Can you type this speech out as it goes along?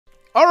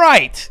All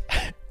right.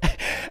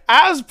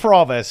 As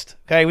promised,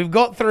 okay, we've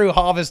got through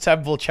Harvest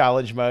Temple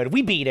Challenge mode.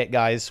 We beat it,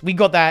 guys. We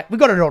got that. We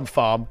got it on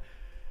farm.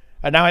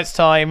 And now it's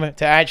time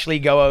to actually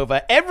go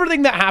over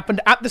everything that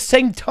happened at the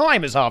same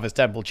time as Harvest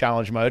Temple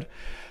Challenge mode.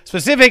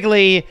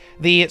 Specifically,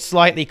 the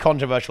slightly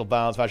controversial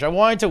balance patch. I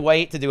wanted to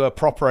wait to do a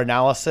proper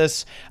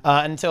analysis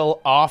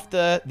until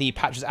after the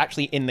patch is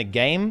actually in the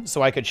game,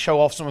 so I could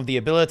show off some of the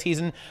abilities,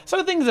 and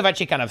so things have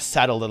actually kind of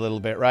settled a little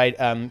bit, right?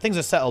 Things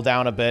have settled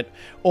down a bit,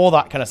 all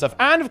that kind of stuff.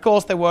 And, of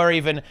course, there were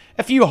even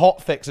a few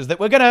hot fixes that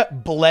we're going to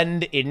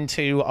blend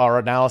into our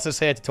analysis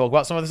here to talk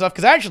about some of the stuff,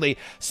 because actually,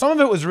 some of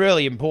it was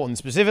really important.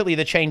 Specifically,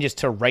 the changes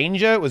to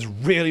Ranger was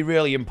really,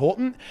 really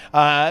important.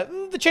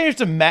 The changes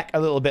to Mech a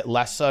little bit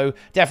less so.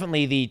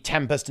 Definitely the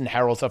Tempest and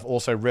Herald stuff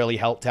also really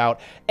helped out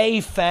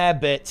a fair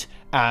bit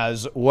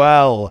as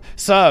well.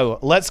 So,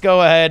 let's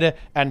go ahead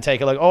and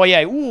take a look. Oh,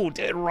 yeah. Ooh,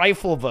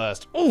 rifle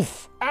burst.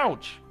 Oof.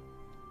 Ouch.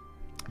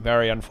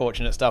 Very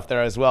unfortunate stuff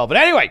there as well. But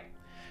anyway,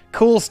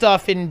 cool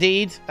stuff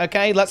indeed.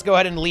 Okay, let's go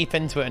ahead and leap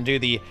into it and do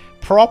the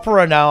proper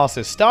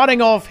analysis.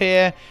 Starting off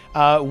here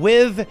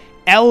with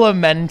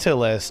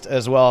Elementalist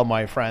as well,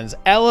 my friends.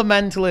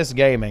 Elementalist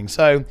Gaming.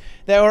 So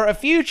there were a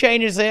few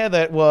changes here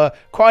that were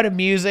quite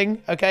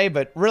amusing, okay,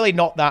 but really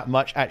not that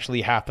much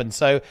actually happened.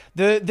 So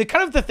the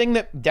kind of the thing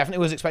that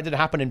definitely was expected to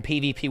happen in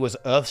PvP was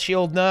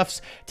Earthshield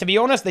nerfs. To be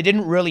honest, they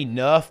didn't really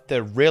nerf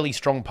the really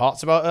strong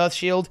parts about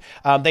Earthshield.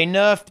 They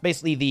nerfed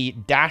basically the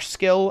dash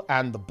skill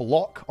and the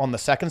block on the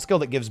second skill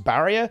that gives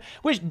barrier,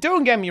 which,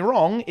 don't get me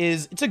wrong,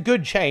 it's a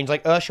good change.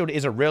 Like, Earthshield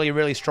is a really,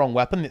 really strong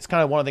weapon. It's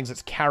kind of one of the things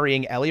that's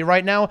carrying Ellie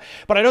right now.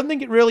 But I don't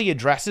think it really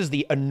addresses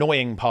the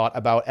annoying part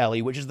about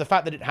Ellie, which is the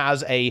fact that it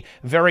has a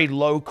very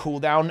low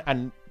cooldown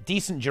and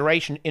decent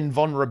duration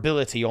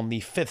invulnerability on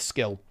the 5th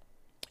skill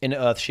in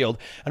Earthshield,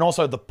 and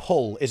also the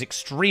pull is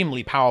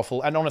extremely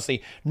powerful and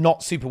honestly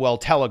not super well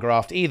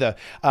telegraphed either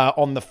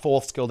on the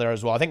 4th skill there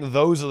as well. I think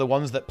those are the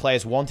ones that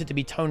players wanted to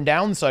be toned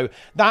down, so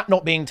that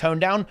not being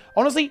toned down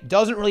honestly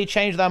doesn't really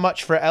change that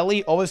much for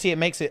Ellie. Obviously it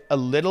makes it a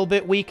little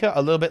bit weaker,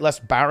 a little bit less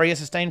barrier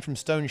sustained from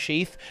Stone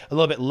Sheath, a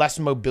little bit less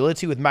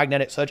mobility with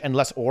Magnetic Surge, and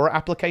less aura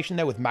application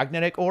there with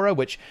Magnetic Aura,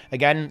 which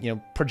again, you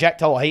know,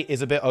 projectile height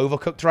is a bit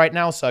overcooked right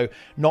now, so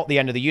not the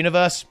end of the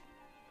universe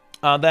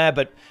there.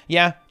 But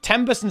yeah,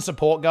 Tempest and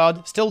Support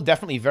Guard, still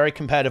definitely very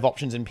competitive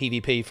options in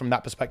PvP from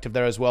that perspective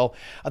there as well.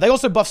 They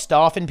also buff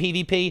Staff in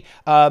PvP.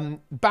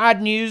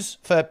 Bad news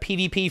for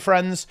PvP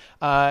friends.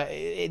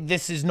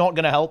 This is not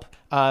going to help.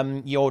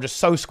 You're just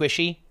so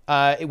squishy.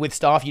 With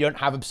Staff, you don't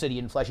have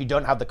Obsidian Flesh, you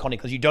don't have the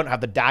Conicles, you don't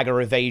have the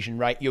Dagger Evasion,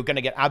 right? You're going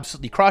to get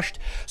absolutely crushed.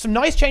 Some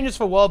nice changes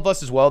for World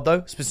vs. World,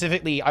 though.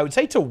 Specifically, I would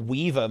say to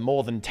Weaver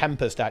more than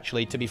Tempest,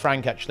 actually, to be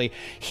frank, actually.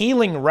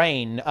 Healing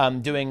Rain,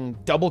 doing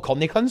double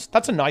Conicles,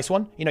 that's a nice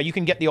one. You know, you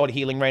can get the odd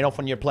Healing Rain off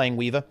when you're playing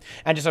Weaver.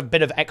 And just a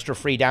bit of extra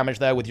free damage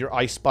there with your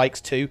Ice Spikes,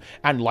 too.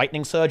 And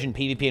Lightning Surge in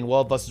PvP and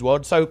World vs.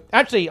 World. So,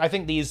 actually, I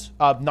think these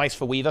are nice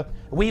for Weaver.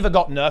 Weaver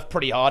got nerfed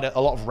pretty hard. A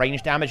lot of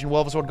range damage in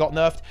World vs. World got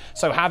nerfed.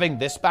 So, having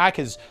this back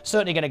is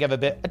certainly going to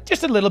give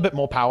just a little bit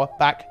more power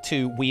back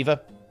to Weaver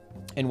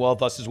in World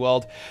vs.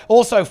 World.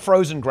 Also,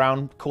 Frozen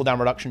Ground cooldown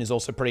reduction is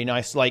also pretty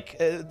nice. Like,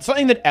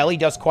 something that Ellie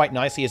does quite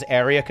nicely is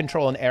area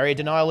control and area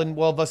denial in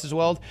World vs.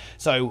 World.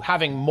 So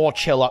having more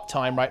chill up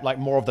time, right? Like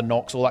more of the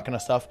knocks, all that kind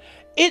of stuff.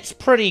 It's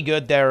pretty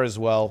good there as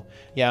well.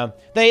 Yeah,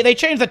 they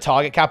changed the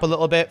target cap a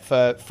little bit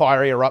for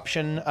Fiery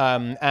Eruption,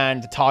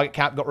 and the target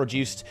cap got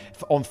reduced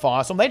on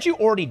Firestorm. They actually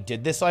already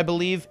did this, I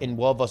believe, in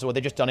World vs. World.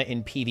 They've just done it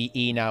in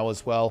PvE now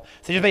as well.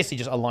 So they basically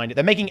just aligned it.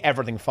 They're making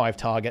everything 5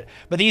 target.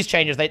 But these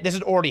changes, this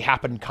had already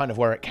happened kind of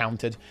where it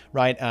counted,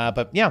 right?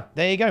 But yeah,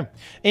 there you go.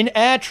 In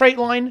Air trait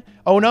line,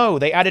 oh no,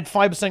 they added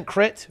 5%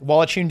 crit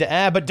while attuned to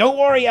air. But don't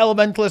worry,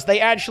 Elementalist, they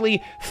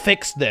actually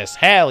fixed this.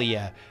 Hell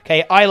yeah.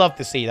 Okay, I love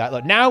to see that.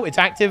 Look, now it's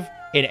active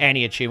in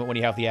any achievement when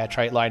you have the air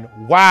trait line.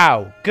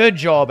 Wow, good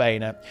job,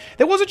 ArenaNet.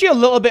 There was actually a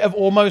little bit of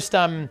almost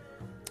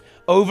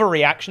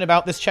overreaction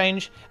about this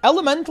change.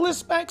 Elementalist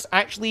specs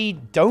actually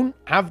don't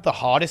have the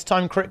hardest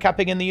time crit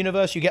capping in the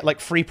universe. You get like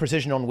free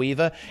precision on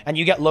Weaver, and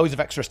you get loads of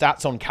extra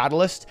stats on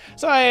Catalyst.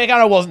 So it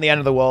kind of wasn't the end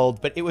of the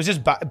world, but it was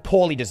just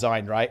poorly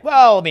designed, right?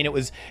 Well, I mean,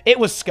 it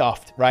was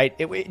scuffed, right?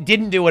 It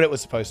didn't do what it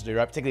was supposed to do,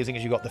 right? Particularly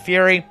because you got the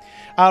Fury.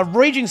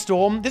 Raging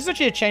Storm, this is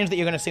actually a change that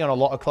you're going to see on a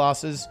lot of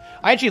classes.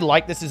 I actually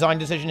like this design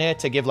decision here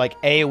to give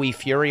like AoE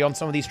Fury on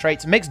some of these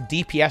traits. It makes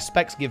DPS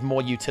specs give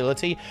more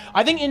utility.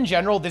 I think in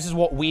general, this is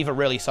what Weaver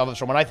really suffers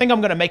from, and I think I'm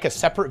going to make a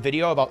separate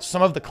video about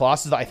some of the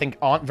classes that I think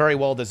aren't very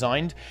well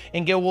designed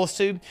in Guild Wars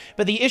 2.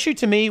 But the issue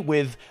to me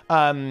with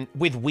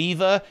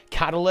Weaver,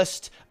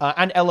 Catalyst,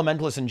 and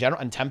Elementalist in general,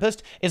 and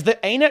Tempest, is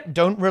that ArenaNet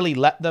don't really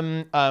let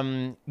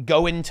them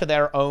go into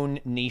their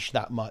own niche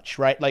that much,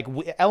 right? Like,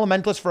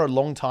 Elementalist for a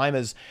long time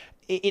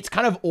it's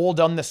kind of all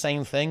done the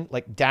same thing,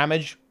 like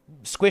damage,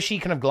 squishy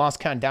kind of glass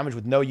cannon damage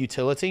with no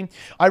utility.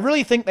 I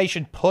really think they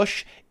should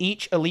push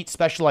each elite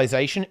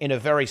specialization in a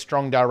very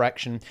strong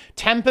direction.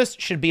 Tempest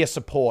should be a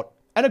support,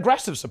 an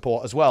aggressive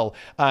support as well.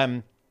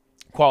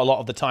 quite a lot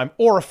of the time,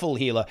 or a full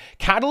healer.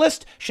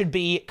 Catalyst should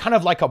be kind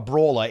of like a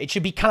brawler. It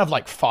should be kind of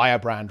like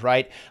Firebrand,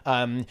 right?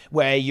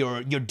 Where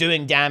you're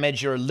doing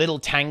damage, you're a little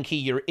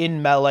tanky, you're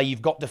in melee,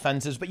 you've got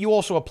defenses, but you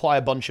also apply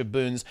a bunch of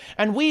boons.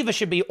 And Weaver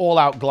should be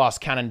all-out glass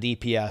cannon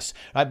DPS,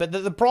 right? But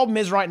the problem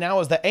is right now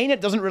is that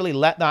ArenaNet doesn't really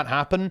let that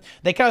happen.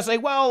 They kind of say,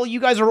 well, you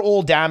guys are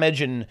all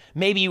damage, and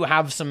maybe you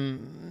have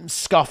some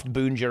scuffed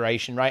boon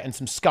duration, right? And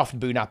some scuffed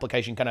boon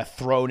application kind of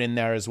thrown in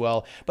there as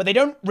well. But they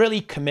don't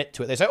really commit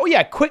to it. They say, oh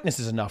yeah, quickness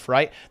is enough,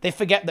 right? They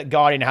forget that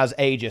Guardian has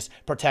Aegis,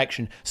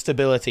 protection,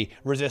 stability,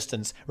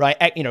 resistance, right?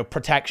 You know,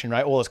 protection,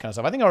 right? All this kind of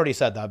stuff. I think I already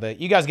said that, but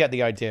you guys get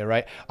the idea,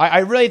 right? I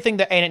really think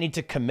that ArenaNet need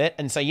to commit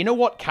and say, you know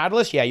what,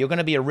 Catalyst, yeah, you're going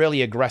to be a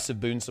really aggressive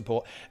boon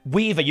support.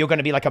 Weaver, you're going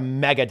to be like a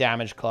mega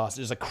damage class.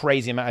 There's a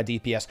crazy amount of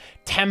DPS.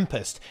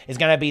 Tempest is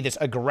going to be this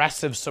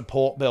aggressive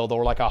support build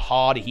or like a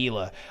hard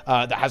healer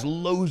that has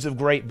loads of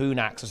great boon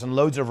access and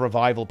loads of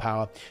revival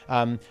power.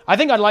 I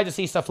think I'd like to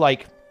see stuff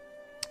like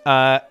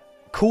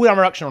cooldown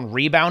reduction on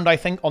rebound, I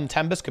think, on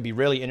Tempest could be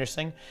really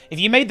interesting. If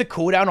you made the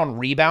cooldown on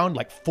rebound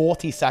like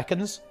 40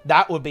 seconds,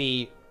 that would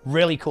be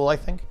really cool, I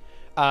think,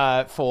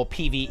 for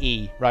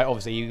PvE, right?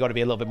 Obviously, you've got to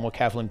be a little bit more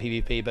careful in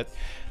PvP, but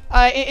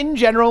in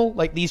general,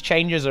 like, these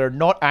changes are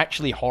not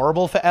actually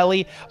horrible for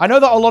Ellie. I know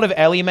that a lot of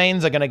Ellie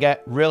mains are going to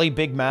get really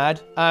big mad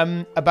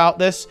about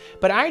this,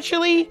 but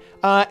actually,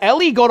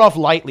 Ellie got off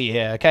lightly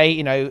here, okay?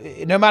 You know,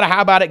 no matter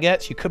how bad it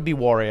gets, you could be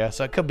Warrior,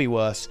 so it could be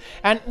worse.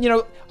 And, you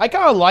know, I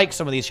kind of like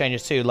some of these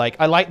changes too. Like,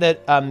 I like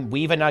that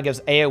Weaver now gives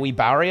AoE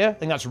barrier. I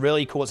think that's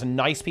really cool. It's a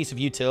nice piece of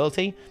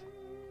utility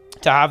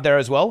to have there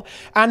as well.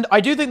 And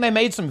I do think they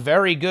made some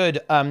very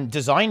good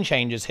design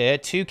changes here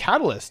to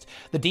Catalyst.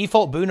 The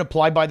default boon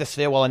applied by the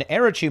sphere while an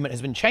air attunement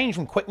has been changed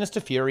from quickness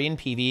to fury in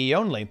PvE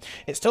only.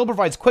 It still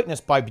provides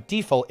quickness by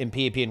default in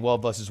PvP and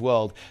world versus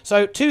world.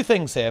 So two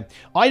things here.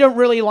 I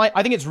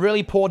think it's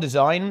really poor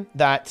design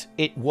that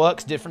it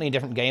works differently in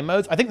different game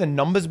modes. I think the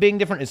numbers being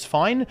different is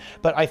fine,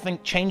 but I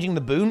think changing the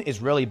boon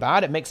is really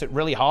bad. It makes it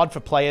really hard for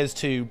players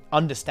to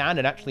understand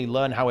and actually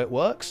learn how it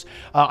works.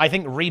 I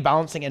think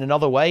rebalancing in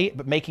another way,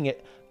 but making it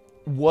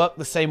work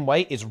the same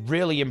way is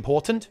really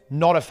important.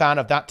 Not a fan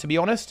of that, to be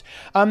honest.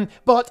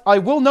 But I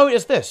will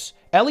notice this.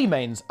 Ellie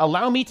mains,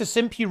 allow me to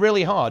simp you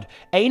really hard.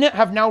 ArenaNet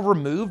have now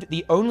removed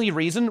the only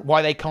reason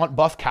why they can't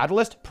buff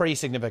Catalyst pretty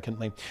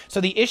significantly. So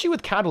the issue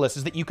with Catalyst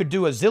is that you could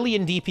do a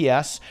zillion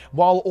DPS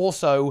while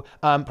also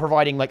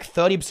providing like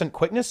 30%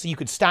 quickness. So you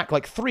could stack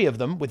like 3 of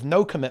them with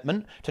no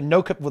commitment to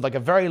with like a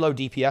very low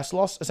DPS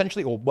loss,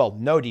 essentially, or well,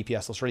 no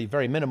DPS loss, really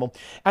very minimal,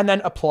 and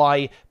then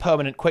apply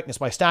permanent quickness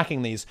by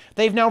stacking these.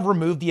 They've now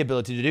removed the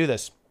ability to do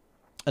this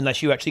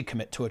unless you actually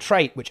commit to a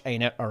trait, which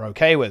ArenaNet are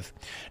okay with.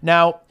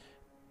 Now,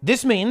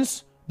 this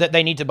means that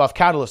they need to buff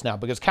Catalyst now,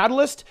 because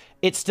Catalyst,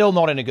 it's still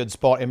not in a good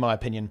spot, in my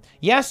opinion.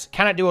 Yes,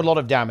 can it do a lot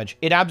of damage?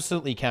 It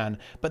absolutely can.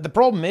 But the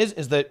problem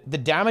is that the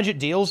damage it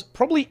deals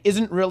probably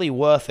isn't really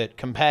worth it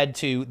compared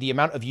to the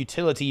amount of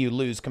utility you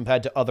lose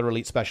compared to other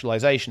elite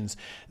specializations.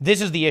 This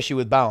is the issue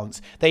with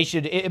balance. They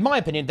should, in my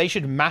opinion, they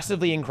should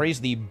massively increase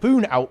the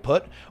boon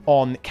output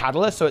on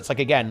Catalyst. So it's like,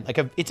 again, like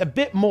it's a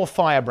bit more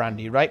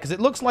Firebrandy, right? Because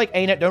it looks like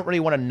ArenaNet don't really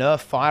want to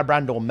nerf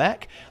Firebrand or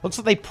Mech. Looks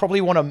like they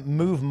probably want to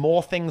move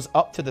more things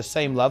up to the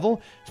same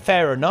level.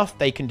 Fair enough,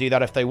 they can do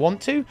that if they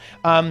want to.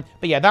 But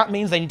yeah, that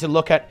means they need to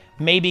look at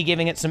maybe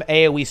giving it some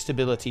AoE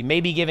stability,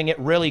 maybe giving it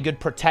really good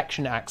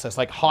protection access,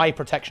 like high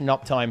protection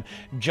uptime,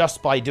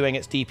 just by doing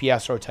its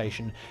DPS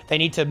rotation. They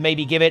need to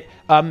maybe give it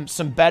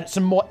some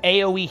more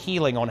AoE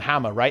healing on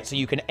Hammer, right? So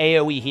you can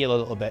AoE heal a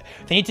little bit.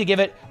 They need to give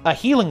it a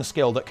healing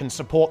skill that can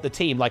support the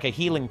team, like a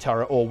healing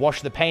turret or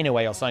wash the pain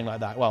away or something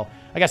like that. Well,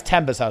 I guess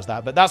Tempest has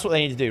that, but that's what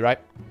they need to do, right?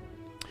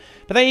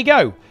 But there you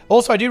go.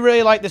 Also, I do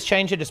really like this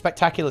change here to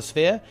Spectacular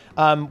Sphere.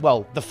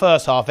 Well, the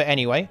first half of it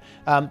anyway.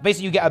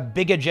 Basically, you get a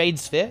bigger Jade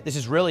Sphere. This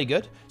is really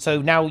good.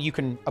 So now you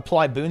can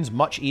apply boons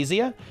much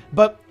easier.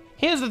 But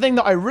here's the thing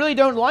that I really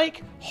don't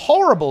like.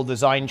 Horrible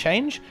design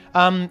change.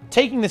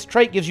 Taking this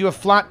trait gives you a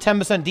flat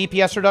 10%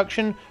 DPS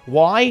reduction.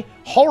 Why?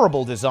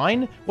 Horrible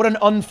design. What an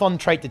unfun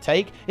trait to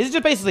take. This is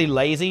just basically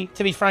lazy,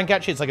 to be frank,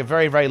 actually. It's like a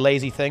very, very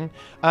lazy thing.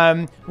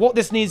 What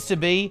this needs to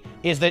be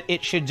is that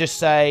it should just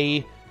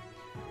say...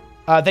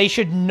 they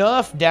should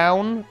nerf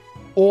down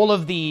all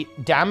of the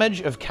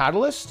damage of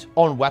Catalyst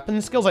on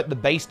weapon skills, like the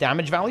base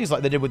damage values,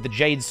 like they did with the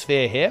Jade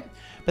Sphere here.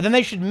 But then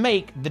they should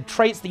make the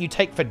traits that you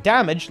take for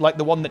damage, like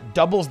the one that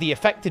doubles the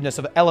effectiveness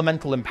of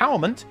Elemental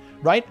Empowerment,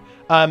 right?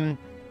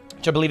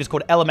 Which I believe is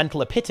called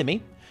Elemental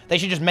Epitome. They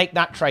should just make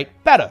that trait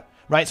better,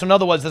 right? So in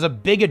other words, there's a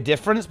bigger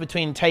difference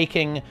between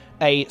taking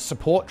a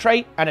support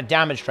trait and a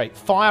damage trait.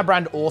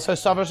 Firebrand also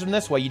suffers from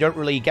this, where you don't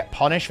really get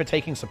punished for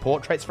taking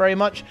support traits very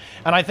much.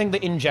 And I think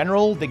that in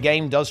general, the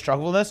game does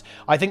struggle with this.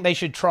 I think they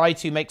should try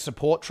to make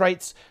support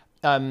traits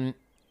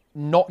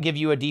not give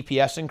you a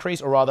DPS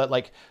increase, or rather,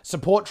 like,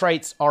 support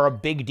traits are a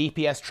big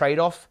DPS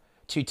trade-off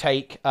to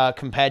take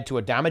compared to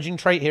a damaging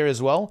trait here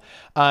as well.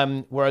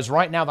 Whereas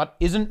right now, that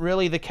isn't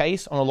really the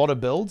case on a lot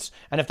of builds.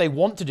 And if they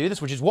want to do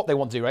this, which is what they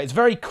want to do, right? It's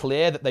very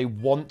clear that they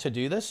want to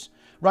do this,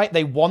 right?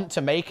 They want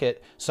to make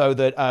it so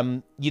that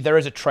there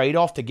is a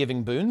trade-off to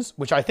giving boons,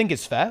 which I think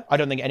is fair. I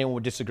don't think anyone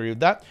would disagree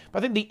with that. But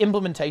I think the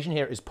implementation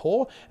here is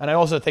poor, and I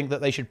also think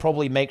that they should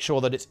probably make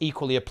sure that it's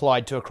equally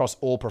applied to across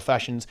all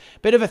professions.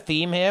 Bit of a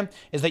theme here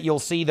is that you'll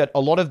see that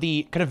a lot of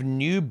the kind of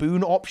new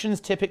boon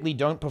options typically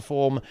don't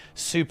perform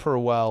super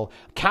well.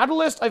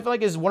 Catalyst, I feel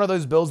like, is one of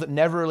those builds that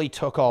never really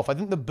took off. I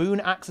think the boon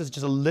axe is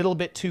just a little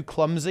bit too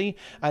clumsy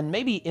and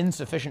maybe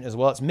insufficient as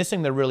well. It's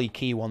missing the really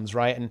key ones,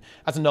 right? And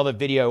that's another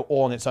video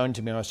all on its own,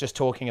 to be honest, just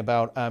talking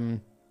about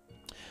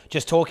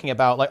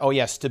like, oh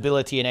yeah,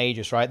 stability and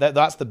Aegis, right?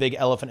 That's the big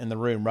elephant in the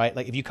room, right?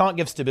 Like, if you can't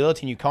give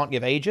stability and you can't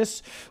give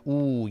Aegis,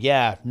 ooh,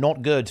 yeah,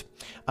 not good.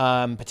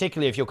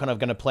 Particularly if you're kind of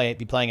going to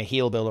be playing a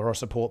heal build or a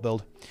support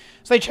build.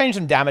 So they changed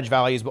some damage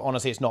values, but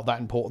honestly, it's not that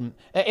important.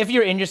 If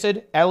you're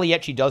interested, Ellie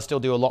actually does still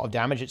do a lot of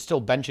damage. It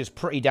still benches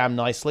pretty damn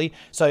nicely.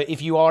 So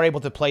if you are able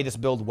to play this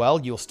build well,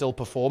 you'll still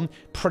perform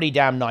pretty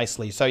damn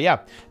nicely. So yeah,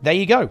 there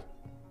you go.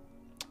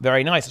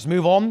 Very nice. Let's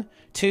move on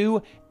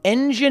to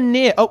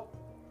Engineer. Oh,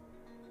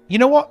 you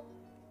know what?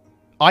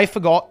 I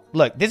forgot.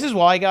 Look, this is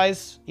why,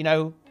 guys, you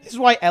know, this is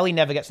why Ellie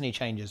never gets any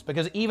changes,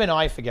 because even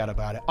I forget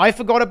about it. I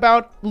forgot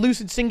about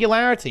Lucid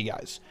Singularity,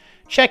 guys.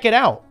 Check it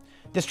out.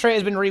 This trait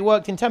has been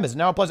reworked in Tempest. It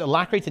now applies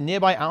alacrity to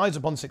nearby allies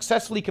upon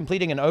successfully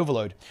completing an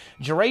overload.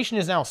 Duration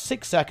is now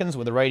 6 seconds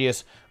with a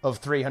radius of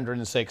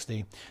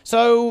 360.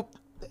 So,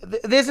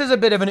 this is a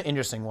bit of an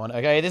interesting one,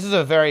 okay? This is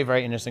a very,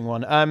 very interesting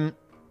one.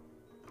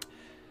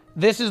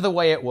 This is the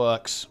way it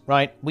works,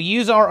 right? We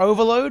use our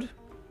overload,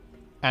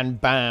 and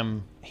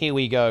bam, here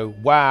we go.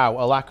 Wow,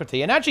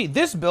 alacrity. And actually,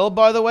 this build,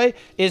 by the way,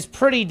 is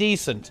pretty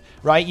decent,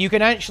 right? You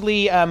can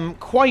actually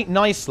quite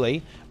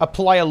nicely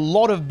apply a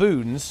lot of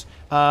boons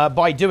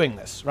by doing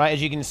this, right?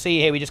 As you can see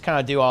here, we just kind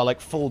of do our like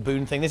full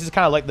boon thing. This is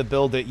kind of like the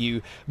build that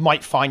you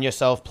might find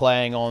yourself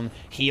playing on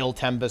Heal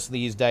Tempest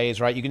these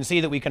days, right? You can see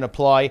that we can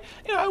apply,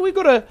 you know, we've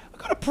got a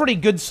pretty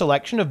good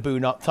selection of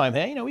boon uptime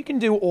here. You know, we can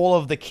do all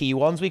of the key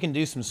ones. We can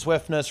do some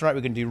swiftness, right?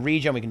 We can do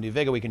regen, we can do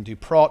vigor, we can do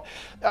prot.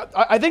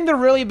 I think the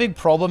really big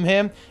problem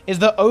here is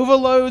that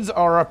overloads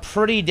are a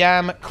pretty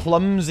damn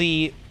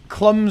clumsy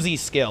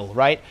skill,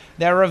 right?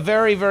 They're a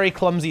very, very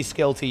clumsy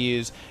skill to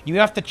use. You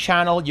have to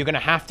channel. You're going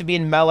to have to be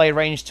in melee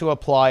range to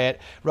apply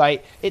it,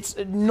 right? It's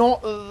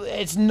not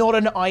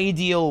an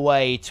ideal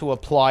way to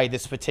apply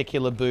this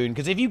particular boon,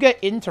 because if you get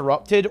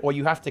interrupted or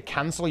you have to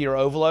cancel your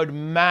overload,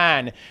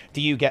 man,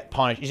 do you get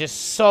punished. It's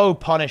just so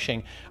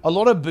punishing. A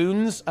lot of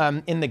boons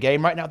in the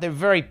game right now, they're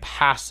very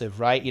passive,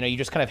 right? You know, you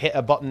just kind of hit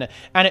a button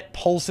and it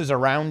pulses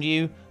around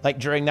you, like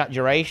during that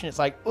duration. It's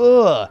like,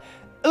 ugh.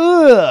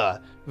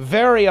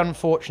 Very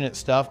unfortunate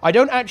stuff. I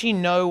don't actually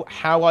know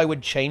how I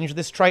would change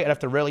this trait. I'd have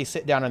to really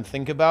sit down and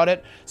think about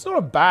it. It's not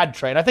a bad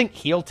trait. I think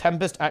Heal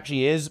Tempest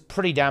actually is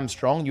pretty damn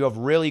strong. You have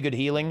really good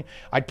healing.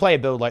 I'd play a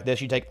build like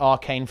this. You take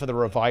Arcane for the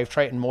Revive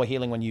trait and more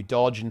healing when you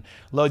dodge, and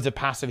loads of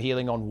passive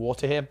healing on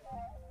water here.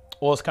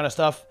 All this kind of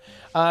stuff.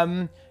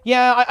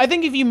 Yeah, I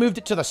think if you moved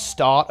it to the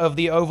start of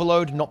the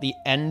overload, not the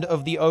end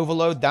of the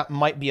overload, that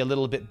might be a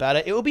little bit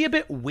better. It will be a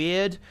bit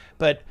weird,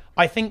 but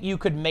I think you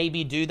could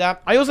maybe do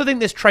that. I also think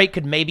this trait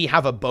could maybe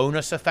have a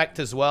bonus effect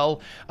as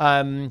well.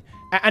 And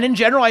in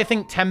general, I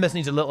think Tempest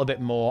needs a little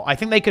bit more. I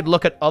think they could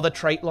look at other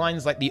trait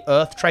lines, like the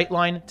Earth trait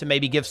line, to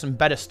maybe give some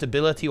better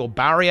stability or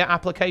barrier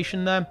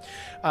application there.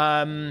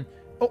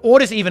 Or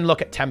just even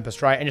look at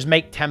Tempest, right? And just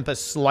make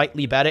Tempest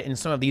slightly better in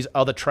some of these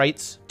other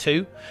traits,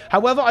 too.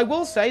 However, I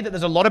will say that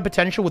there's a lot of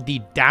potential with the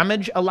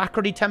damage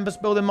Alacrity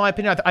Tempest build, in my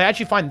opinion. I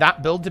actually find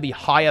that build to be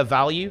higher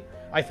value,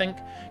 I think,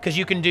 because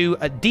you can do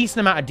a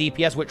decent amount of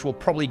DPS, which will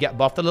probably get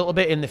buffed a little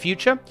bit in the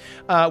future,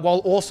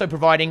 while also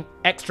providing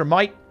extra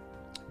might,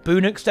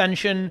 boon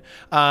extension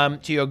to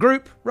your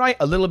group, right?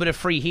 A little bit of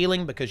free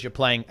healing because you're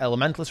playing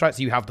Elementalist, right?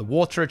 So you have the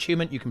water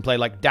attunement. You can play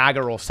like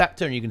Dagger or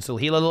Scepter and you can still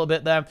heal a little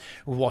bit there.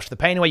 Wash the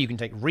pain away. You can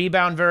take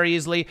Rebound very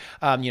easily.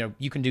 You know,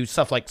 you can do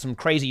stuff like some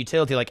crazy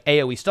utility like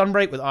AoE Stun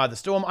Break with Eye of the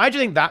Storm. I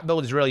actually think that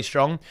build is really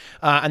strong.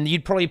 And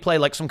you'd probably play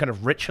like some kind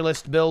of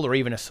Ritualist build or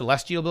even a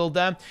Celestial build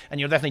there. And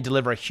you'll definitely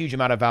deliver a huge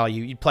amount of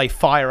value. You'd play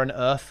Fire and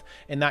Earth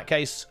in that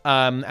case.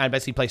 And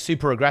basically play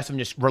super aggressive and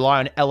just rely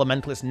on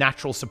Elementalist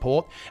natural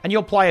support. And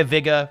you'll play a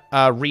Vigor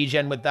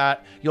regen with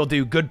that. You'll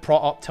do good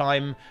prot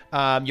uptime.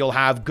 You'll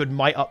have good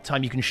might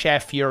uptime. You can share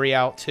Fury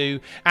out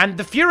too. And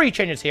the Fury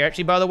changes here,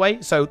 actually, by the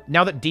way. So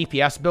now that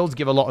DPS builds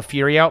give a lot of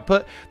Fury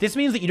output, this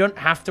means that you don't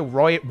have to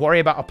worry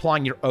about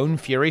applying your own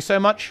Fury so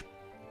much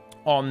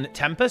on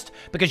Tempest,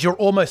 because you're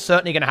almost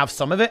certainly going to have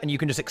some of it, and you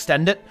can just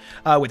extend it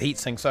with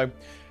Heatsink. So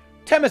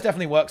Tempest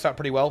definitely works out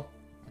pretty well.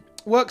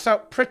 Works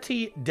out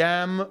pretty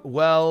damn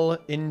well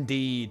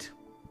indeed.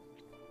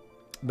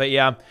 But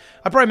yeah,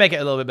 I'd probably make it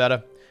a little bit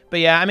better. But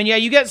yeah, I mean, yeah,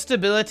 you get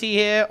stability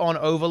here on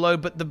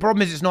Overload, but the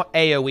problem is it's not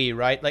AoE,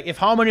 right? Like, if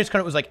Harmonious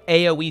Current was like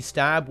AoE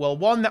stab, well,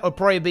 one, that would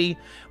probably be,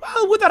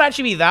 well, would that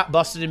actually be that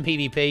busted in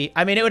PvP?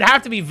 I mean, it would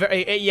have to be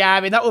very, yeah,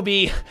 I mean, that would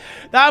be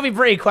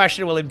pretty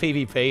questionable in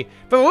PvP,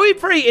 but it would be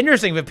pretty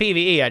interesting for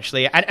PvE,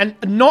 actually, and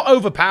not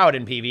overpowered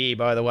in PvE,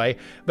 by the way,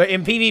 but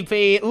in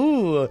PvP,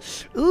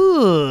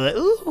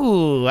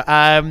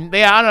 but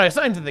yeah, I don't know,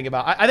 something to think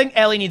about. I think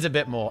Ellie needs a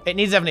bit more. It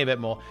needs definitely a bit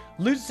more.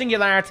 Loot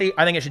Singularity,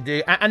 I think it should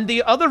do. And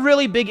the other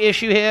really big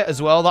issue here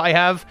as well that I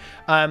have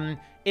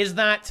is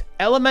that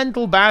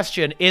Elemental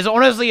Bastion is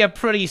honestly a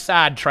pretty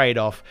sad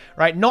trade-off,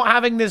 right? Not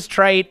having this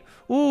trait,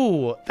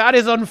 ooh, that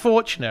is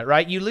unfortunate,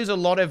 right? You lose a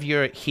lot of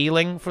your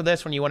healing for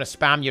this when you want to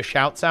spam your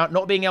shouts out.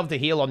 Not being able to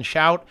heal on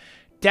shout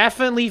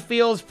definitely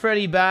feels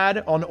pretty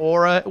bad on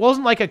Aura. It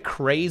wasn't like a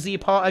crazy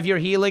part of your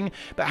healing,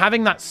 but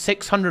having that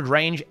 600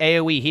 range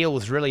AoE heal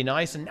was really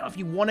nice. And now if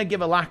you want to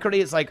give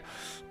Alacrity, it's like,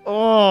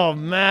 oh,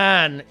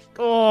 man.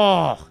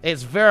 Oh,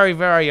 it's very,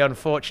 very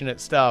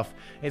unfortunate stuff.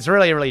 It's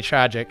really, really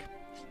tragic.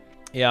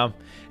 Yeah.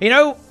 You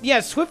know,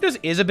 yeah, Swiftness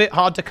is a bit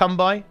hard to come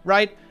by,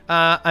 right?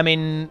 I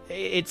mean,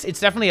 it's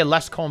definitely a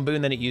less common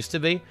boon than it used to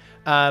be.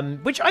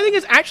 Which I think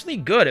is actually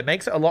good. It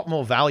makes it a lot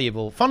more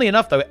valuable. Funnily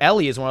enough, though,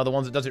 Ellie is one of the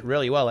ones that does it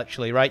really well,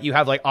 actually, right? You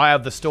have, like, Eye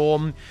of the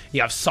Storm,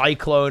 you have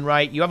Cyclone,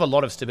 right? You have a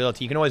lot of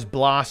stability. You can always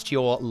blast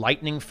your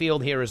Lightning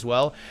Field here as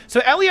well. So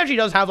Ellie actually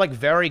does have, like,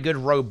 very good,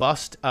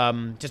 robust,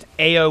 just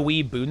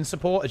AoE boon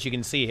support, as you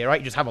can see here,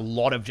 right? You just have a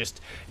lot of just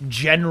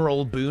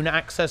general boon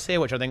access here,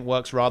 which I think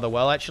works rather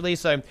well, actually.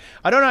 So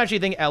I don't actually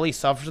think Ellie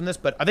suffers from this,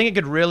 but I think it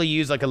could really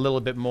use, like, a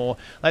little bit more.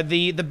 Like,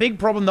 the big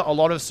problem that a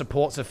lot of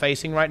supports are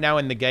facing right now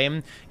in the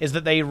game is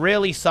that they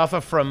really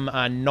suffer from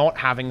not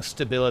having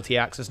stability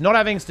access. Not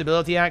having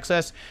stability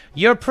access,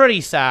 you're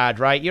pretty sad,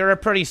 right? You're a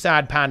pretty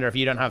sad panda if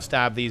you don't have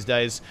stab these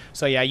days.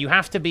 So yeah, you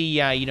have to be,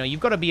 you know, you've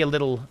got to be a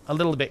little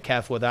bit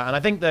careful with that. And I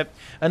think that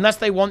unless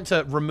they want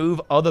to remove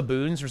other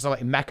boons, for something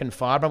like Mech and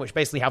Firebrand, which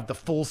basically have the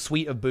full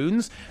suite of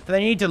boons, then they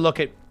need to look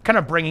at kind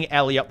of bringing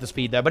Ellie up to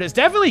speed there. But it's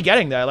definitely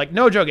getting there. Like,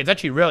 no joke, it's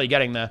actually really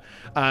getting there.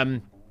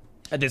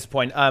 At this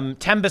point,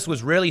 Tempest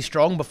was really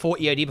strong before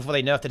EAD, before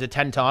they nerfed it to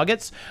 10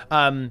 targets.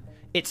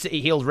 It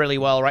healed really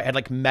well, right? Had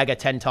like mega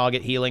 10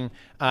 target healing,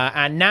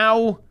 and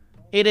now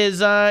it is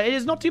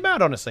not too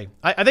bad, honestly.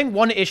 I think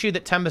one issue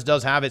that Tempest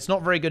does have, it's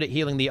not very good at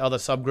healing the other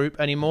subgroup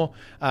anymore,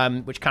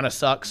 which kind of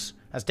sucks.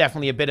 That's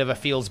definitely a bit of a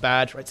feels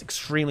bad. Right? It's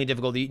extremely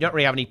difficult. You don't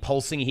really have any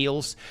pulsing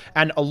heals,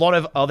 and a lot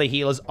of other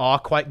healers are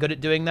quite good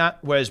at doing that,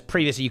 whereas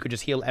previously you could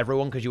just heal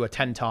everyone because you were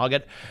 10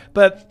 target.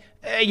 But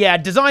yeah,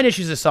 design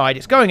issues aside,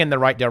 it's going in the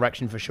right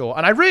direction for sure.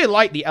 And I really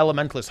like the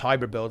Elementalist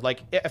hybrid build.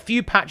 Like, a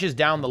few patches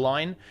down the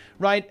line,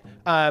 right?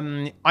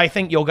 I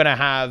think you're going to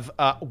have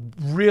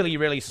really,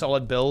 really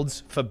solid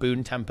builds for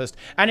Boon Tempest.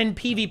 And in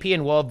PvP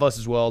and World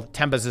vs. World,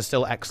 Tempest is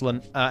still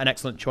excellent, an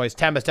excellent choice.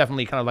 Tempest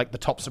definitely kind of like the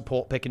top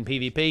support pick in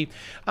PvP.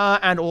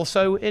 And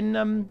also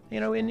in, you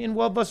know, in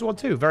World vs. World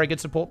too. Very good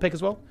support pick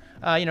as well.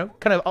 You know,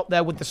 kind of up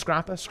there with the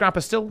Scrapper.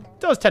 Scrapper still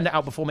does tend to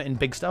outperform it in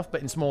big stuff,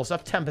 but in small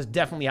stuff, Tempest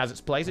definitely has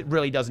its place. It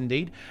really does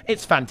indeed.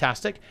 It's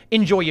fantastic.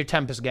 Enjoy your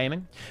Tempest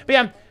gaming.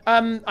 But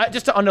yeah,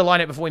 just to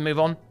underline it before we move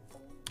on,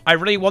 I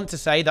really want to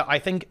say that I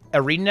think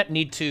ArenaNet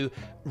need to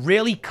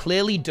really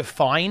clearly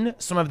define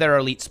some of their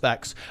elite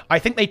specs. I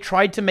think they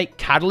tried to make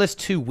Catalyst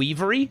too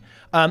Weavery.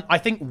 I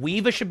think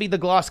Weaver should be the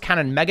glass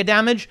cannon mega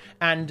damage,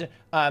 and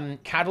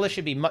Catalyst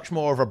should be much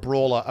more of a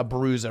brawler, a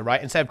bruiser,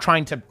 right? Instead of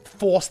trying to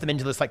force them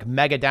into this like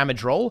mega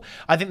damage role,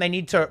 I think they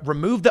need to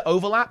remove the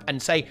overlap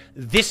and say,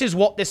 this is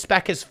what this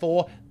spec is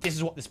for, this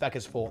is what this spec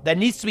is for. There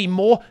needs to be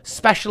more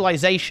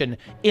specialization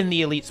in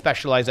the elite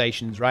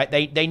specializations, right?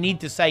 They need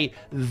to say,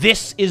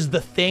 this is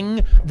the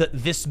thing that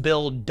this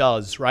build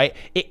does, right?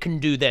 It can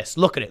do this.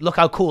 Look at it. Look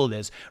how cool it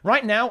is.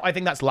 Right now, I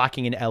think that's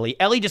lacking in Ellie.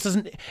 Ellie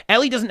doesn't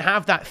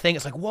have that thing.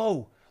 It's like,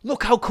 whoa,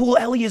 look how cool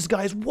Ellie is,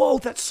 guys. Whoa,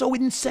 that's so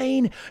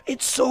insane.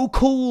 It's so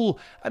cool.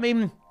 I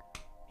mean,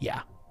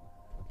 yeah,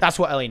 that's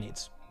what Ellie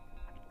needs.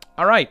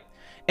 All right.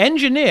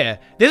 Engineer.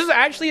 This is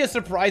actually a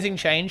surprising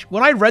change.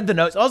 When I read the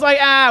notes, I was like,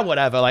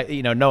 whatever. Like,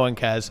 you know, no one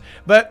cares.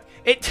 But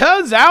it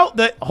turns out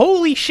that,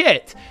 holy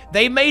shit,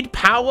 they made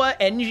Power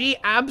Engie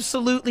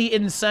absolutely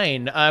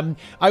insane.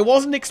 I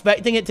wasn't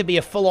expecting it to be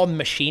a full-on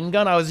machine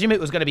gun. I was assuming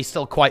it was going to be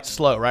still quite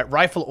slow, right?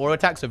 Rifle auto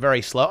attacks are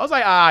very slow. I was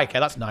like, okay,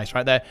 that's nice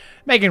right there.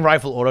 Making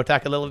rifle auto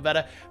attack a little bit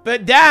better.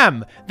 But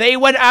damn, they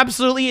went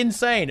absolutely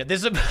insane.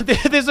 This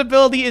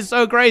ability is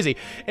so crazy.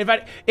 In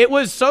fact, it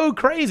was so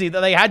crazy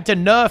that they had to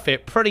nerf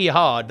it pretty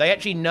hard. They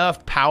actually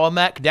nerfed Power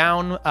Mech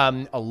down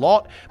a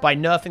lot by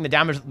nerfing the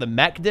damage that the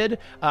mech did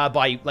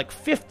by like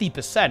 50%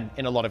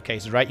 in a lot of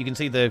cases, right? You can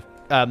see the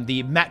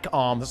mech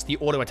arm, that's the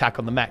auto attack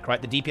on the mech,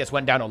 right? The DPS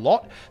went down a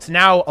lot. So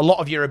now a lot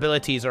of your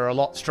abilities are a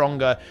lot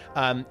stronger.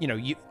 You know,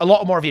 a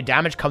lot more of your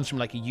damage comes from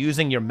like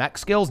using your mech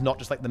skills, not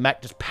just like the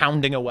mech just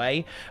pounding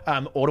away,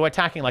 auto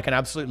attacking like an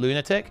absolute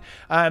lunatic.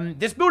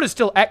 This build is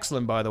still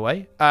excellent, by the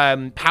way.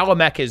 Power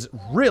Mech is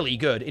really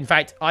good. In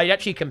fact, I'd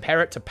actually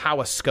compare it to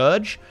Power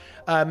Scourge.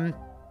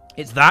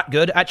 It's that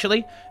good,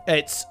 actually.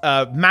 It's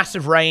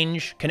massive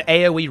range, can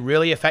AoE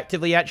really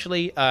effectively,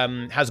 actually.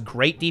 Has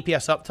great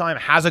DPS uptime,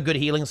 has a good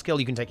healing skill.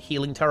 You can take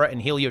healing turret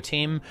and heal your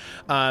team.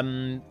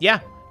 Yeah,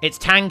 it's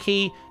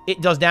tanky.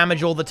 It does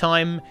damage all the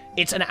time.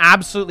 It's an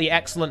absolutely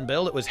excellent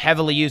build. It was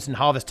heavily used in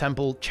Harvest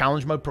Temple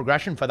challenge mode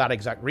progression for that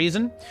exact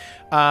reason.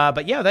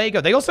 But yeah, there you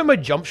go. They also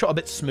made jump shot a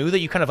bit smoother.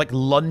 You kind of like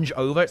lunge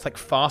over. It's like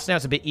fast now.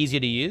 It's a bit easier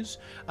to use.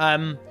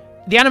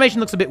 The animation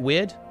looks a bit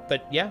weird,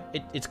 but yeah,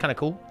 it's kind of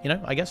cool, you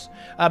know, I guess.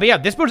 But yeah,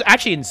 this build is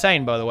actually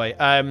insane, by the way.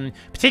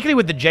 Particularly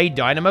with the Jade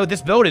Dynamo,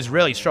 this build is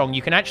really strong.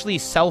 You can actually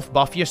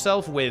self-buff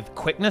yourself with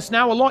quickness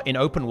now a lot in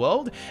open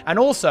world. And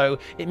also,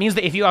 it means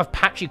that if you have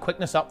patchy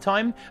quickness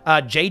uptime,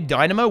 Jade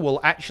Dynamo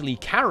will actually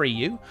carry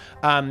you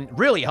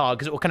really hard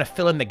because it will kind of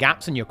fill in the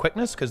gaps in your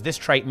quickness, because this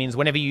trait means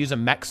whenever you use a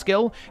mech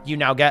skill, you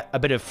now get a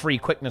bit of free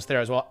quickness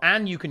there as well.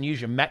 And you can use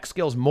your mech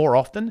skills more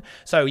often.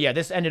 So yeah,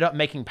 this ended up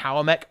making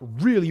Power Mech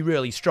really,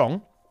 really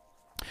strong.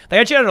 They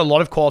actually added a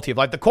lot of quality of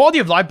life. The quality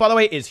of life, by the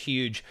way, is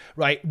huge,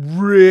 right?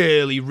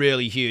 Really,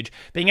 really huge.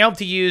 Being able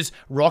to use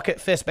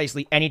Rocket Fist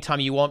basically anytime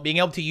you want. Being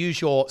able to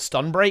use your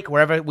Stun Break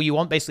wherever you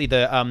want, basically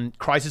the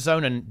Crisis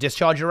Zone and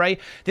Discharge Array.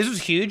 This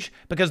was huge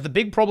because the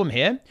big problem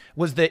here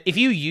was that if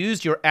you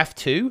used your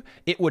F2,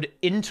 it would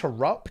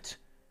interrupt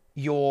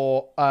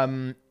your...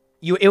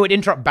 it would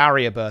interrupt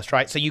Barrier Burst,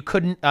 right? So you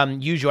couldn't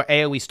use your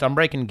AoE Stun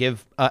Break and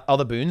give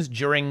other boons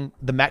during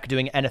the mech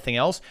doing anything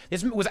else.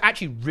 This was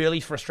actually really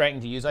frustrating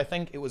to use, I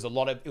think. It was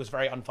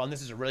very unfun.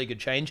 This is a really good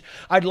change.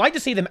 I'd like to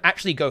see them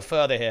actually go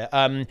further here.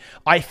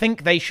 I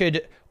think they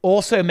should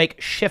also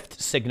make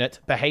Shift Signet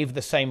behave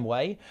the same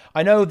way.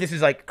 I know this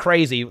is like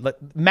crazy. Like,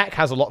 mech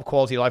has a lot of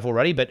quality of life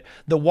already, but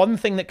the one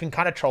thing that can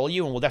kind of troll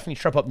you and will definitely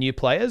trip up new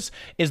players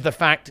is the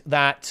fact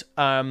that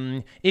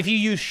if you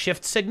use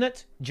Shift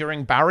Signet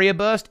during Barrier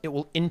Burst, it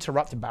will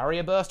interrupt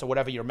Barrier Burst or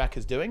whatever your mech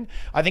is doing.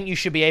 I think you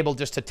should be able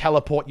just to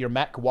teleport your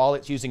mech while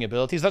it's using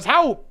abilities. That's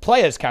how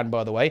players can,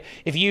 by the way.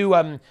 If you,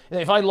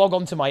 if I log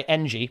on to my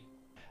NG,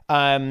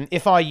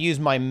 if I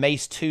use my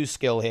Mace 2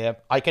 skill here,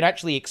 I can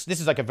actually,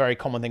 this is like a very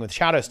common thing with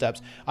Shadow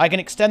Steps, I can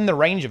extend the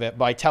range of it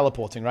by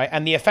teleporting, right?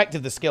 And the effect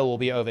of the skill will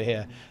be over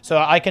here. So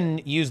I can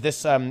use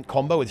this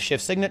combo with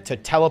Shift Signet to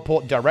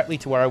teleport directly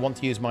to where I want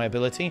to use my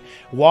ability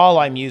while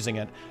I'm using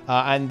it.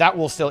 And that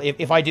will still,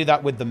 if I do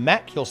that with the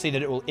mech, you'll see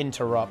that it will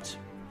interrupt.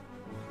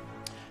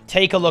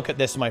 Take a look at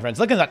this, my friends.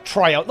 Look at that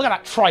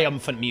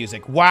triumphant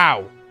music.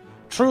 Wow.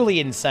 Truly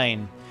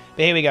insane.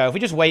 But here we go. If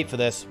we just wait for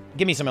this,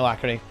 give me some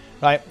alacrity.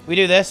 Right, we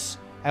do this,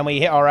 and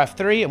we hit our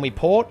F3, and we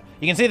port.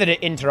 You can see that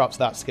it interrupts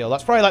that skill.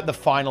 That's probably like the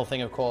final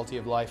thing of quality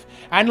of life.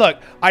 And look,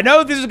 I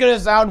know this is going to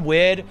sound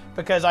weird,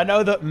 because I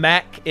know that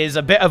mech is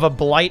a bit of a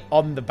blight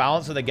on the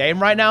balance of the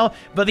game right now,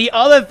 but the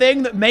other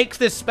thing that makes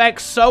this spec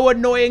so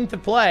annoying to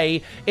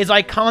play is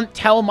I can't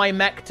tell my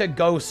mech to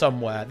go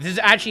somewhere. This is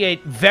actually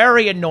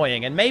very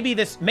annoying, and maybe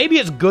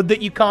it's good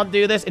that you can't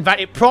do this. In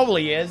fact, it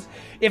probably is.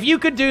 If you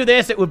could do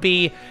this, it would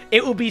be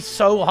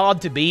so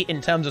hard to beat in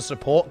terms of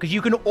support, because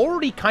you can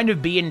already kind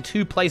of be in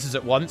two places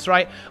at once,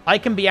 right? I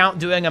can be out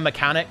doing a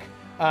mechanic.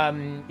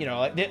 You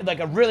know,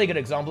 like a really good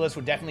example of this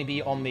would definitely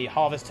be on the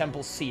Harvest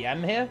Temple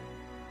CM here.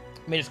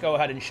 Let me just go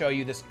ahead and show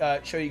you this,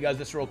 show you guys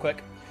this real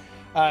quick.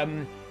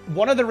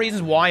 One of the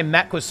reasons why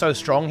mech was so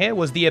strong here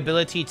was the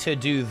ability to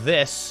do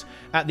this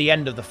at the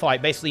end of the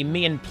fight. Basically,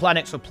 me and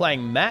Plenix were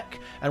playing mech,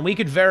 and we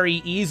could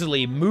very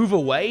easily move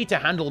away to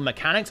handle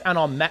mechanics, and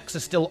our mechs are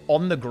still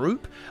on the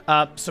group,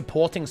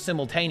 supporting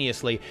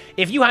simultaneously.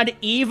 If you had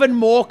even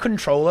more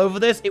control over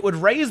this, it would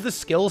raise the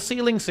skill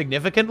ceiling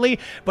significantly,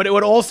 but it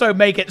would also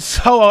make it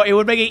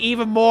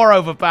even more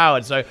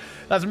overpowered. So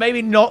that's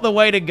maybe not the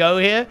way to go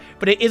here,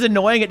 but it is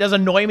annoying. It does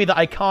annoy me that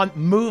I can't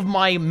move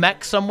my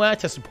mech somewhere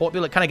to support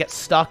people. It kind of gets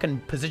stuck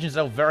and positions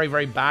itself very,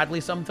 very badly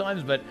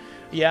sometimes, but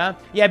yeah,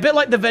 a bit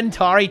like the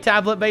Ventari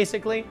tablet,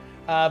 basically.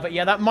 But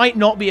yeah, that might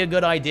not be a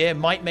good idea. It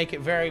might make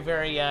it very,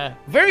 very,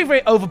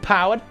 very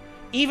overpowered,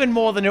 even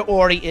more than it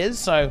already is.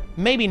 So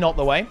maybe not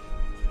the way.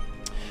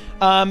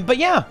 But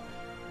yeah,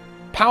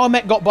 Power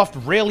Mech got buffed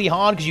really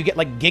hard because you get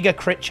like Giga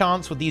Crit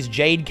chance with these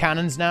Jade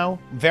Cannons now.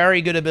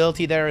 Very good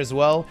ability there as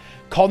well.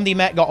 Condi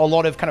Mech got a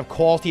lot of kind of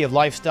quality of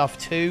life stuff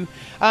too.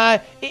 I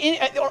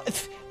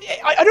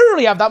don't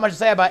really have that much to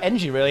say about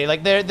NG, really.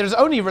 Like, there's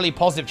only really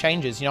positive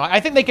changes, you know. I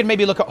think they could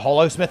maybe look at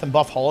Hollowsmith and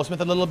buff Hollowsmith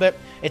a little bit.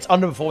 It's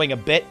underperforming a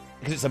bit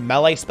because it's a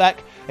melee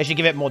spec. They should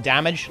give it more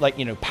damage. Like,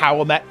 you know,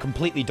 Power Mech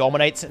completely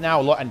dominates it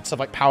now a lot, and stuff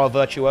like Power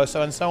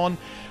Virtuoso and so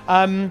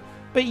on.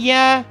 But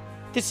yeah,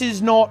 this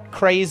is not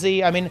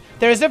crazy. I mean,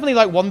 there is definitely,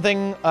 like, one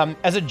thing,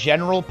 as a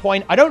general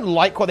point, I don't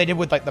like what they did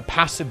with, like, the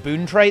passive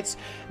boon traits.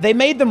 They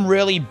made them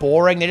really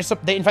boring. In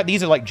fact,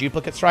 these are, like,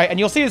 duplicates, right? And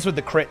you'll see this with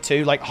the crit,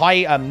 too. Like,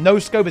 no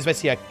scope is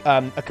basically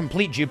a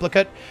complete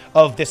duplicate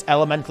of this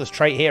Elementalist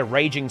trait here,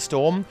 Raging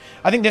Storm.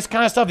 I think this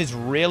kind of stuff is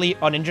really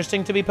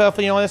uninteresting, to be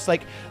perfectly honest.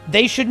 Like,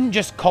 they shouldn't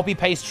just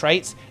copy-paste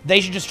traits. They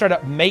should just straight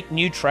up make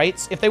new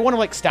traits. If they want to,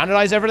 like,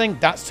 standardize everything,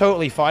 that's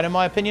totally fine, in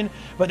my opinion.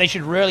 But they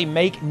should really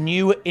make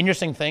new,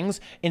 interesting things,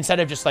 instead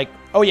of just like,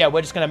 oh yeah,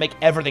 we're just going to make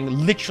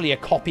everything literally a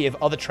copy of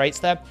other traits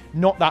there.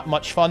 Not that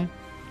much fun.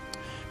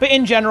 But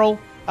in general,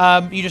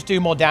 you just do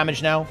more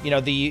damage now. You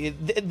know,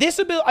 this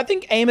ability, I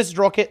think Amos's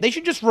rocket, they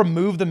should just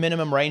remove the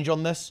minimum range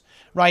on this,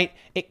 right?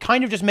 It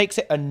kind of just makes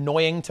it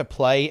annoying to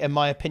play, in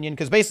my opinion,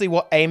 because basically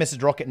what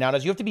Amos's rocket now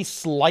does, you have to be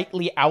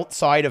slightly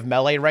outside of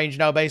melee range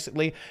now,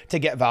 basically, to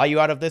get value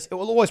out of this. It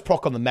will always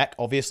proc on the mech,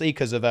 obviously,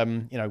 because of,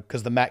 you know,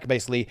 because the mech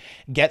basically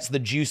gets the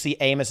juicy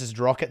Amos's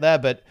rocket there,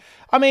 but,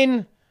 I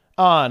mean...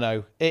 Oh,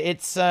 no.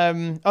 It's, oh,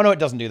 no, it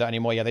doesn't do that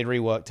anymore. Yeah, they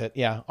reworked it.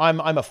 Yeah, I'm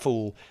a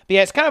fool. But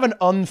yeah, it's kind of an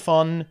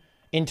unfun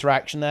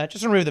interaction there.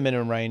 Just remove the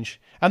minimum range.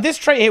 And this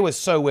trait here was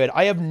so weird.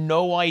 I have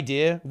no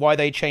idea why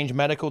they changed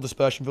medical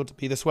dispersion field to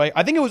be this way.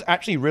 I think it was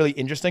actually really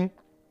interesting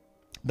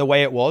the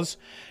way it was.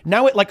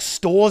 Now it, like,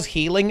 stores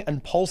healing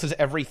and pulses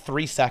every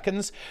 3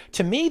 seconds.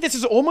 To me, this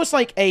is almost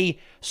like a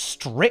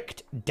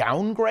strict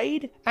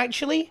downgrade,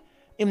 actually,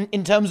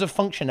 in terms of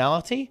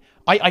functionality.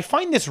 I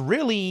find this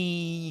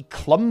really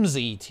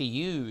clumsy to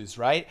use,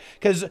 right?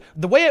 Because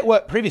the way it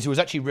worked previously was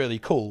actually really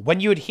cool. When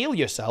you would heal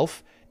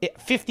yourself,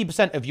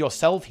 50% of your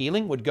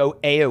self-healing would go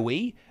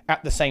AoE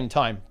at the same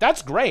time.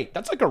 That's great.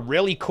 That's like a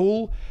really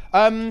cool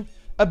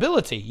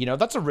ability. You know,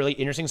 that's a really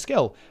interesting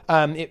skill.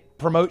 It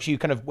promotes you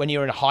kind of, when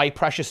you're in a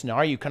high-pressure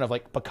scenario, you kind of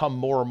like become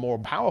more and more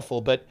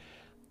powerful. But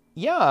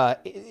yeah,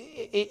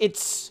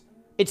 it's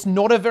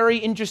not a very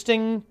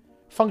interesting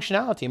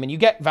functionality. I mean, you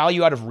get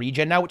value out of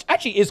regen now, which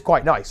actually is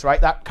quite nice, right?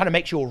 That kind of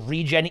makes your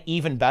regen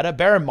even better.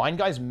 Bear in mind,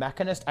 guys,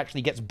 Mechanist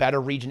actually gets better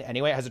regen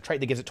anyway. It has a trait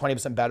that gives it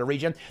 20% better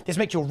regen. This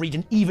makes your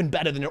regen even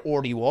better than it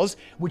already was,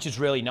 which is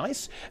really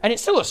nice. And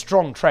it's still a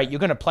strong trait. You're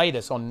going to play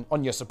this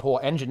on your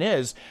support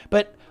engineers,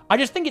 but I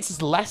just think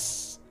it's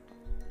less...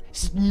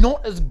 It's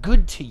not as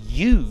good to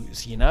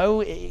use, you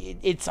know?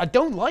 I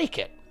don't like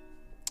it.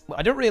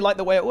 I don't really like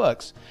the way it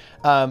works,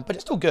 but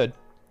it's still good.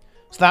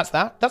 So that's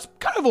that. That's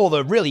kind of all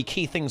the really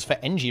key things for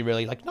Engie,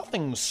 really. Like,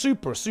 nothing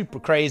super, super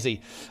crazy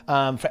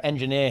for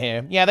Engineer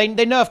here. Yeah, they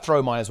nerfed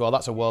Throw Mine as well.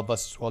 That's a World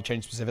vs. World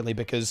change specifically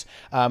because,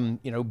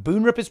 you know,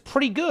 Boon Rip is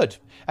pretty good.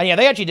 And yeah,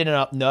 they actually did end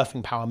up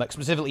nerfing Power Mech.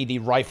 Specifically, the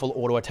rifle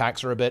auto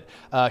attacks are a bit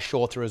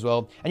shorter as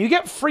well. And you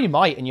get free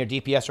might in your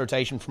DPS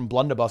rotation from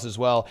Blunderbuss as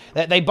well.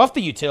 They buffed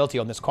the utility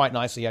on this quite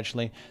nicely,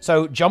 actually.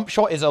 So Jump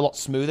Shot is a lot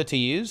smoother to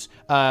use,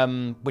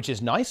 which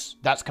is nice.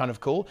 That's kind of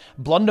cool.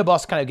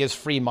 Blunderbuss kind of gives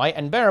free might.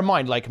 And bear in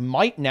mind, like,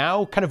 might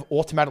now kind of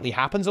automatically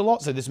happens a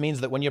lot. So this means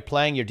that when you're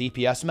playing your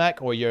DPS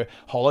mech or your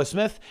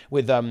Hollowsmith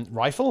with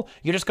rifle,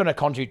 you're just going to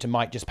contribute to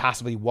might just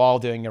passively while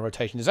doing your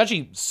rotation. It's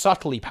actually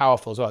subtly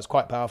powerful as well. It's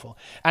quite powerful.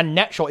 And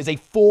Net Shot is a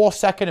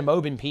 4-second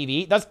immob in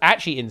PvE. That's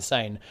actually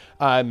insane.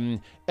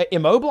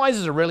 Immobilize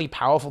is a really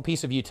powerful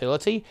piece of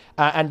utility.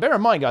 And bear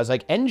in mind, guys,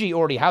 like, Engie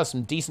already has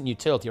some decent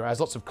utility, right? It has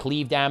lots of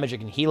cleave damage. It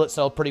can heal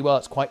itself pretty well.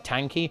 It's quite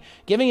tanky.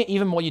 Giving it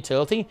even more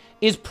utility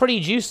is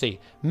pretty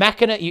juicy.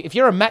 If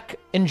you're a mech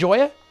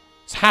enjoyer,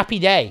 it's a happy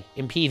day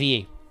in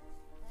PvE.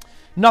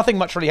 Nothing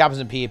much really happens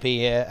in PvP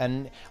here,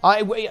 and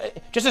I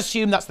just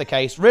assume that's the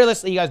case.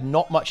 Realistically, guys,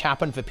 not much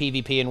happened for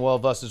PvP in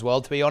World vs.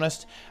 World, to be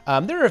honest.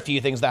 There are a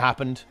few things that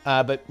happened,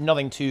 but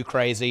nothing too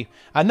crazy.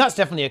 And that's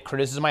definitely a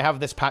criticism I have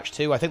of this patch,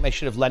 too. I think they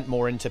should have lent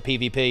more into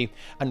PvP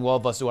and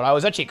World vs. World. I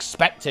was actually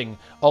expecting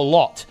a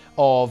lot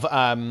of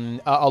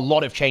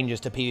changes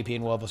to PvP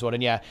and World vs. World,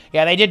 and yeah,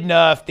 they did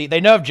nerf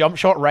they nerfed jump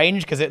shot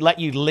range because it let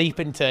you leap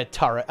into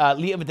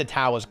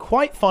towers.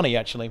 Quite funny,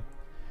 actually.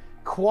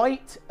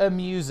 Quite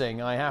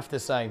amusing, I have to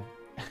say.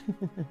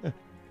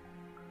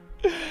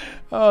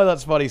 Oh,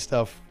 that's funny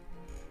stuff.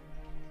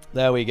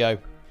 There we go.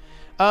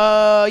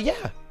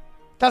 Yeah.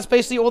 That's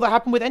basically all that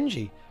happened with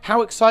Engie.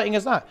 How exciting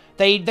is that?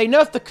 They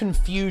nerfed the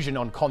confusion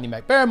on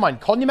Conumec. Bear in mind,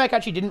 Conumec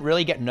actually didn't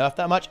really get nerfed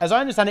that much. As I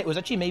understand it, was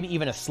actually maybe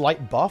even a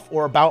slight buff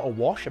or about a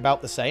wash,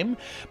 about the same.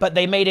 But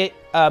they made it,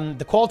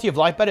 the quality of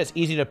life better. It's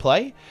easy to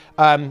play.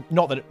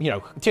 Not that, you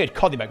know, dude,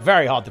 Conumec,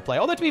 very hard to play.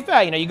 Although, to be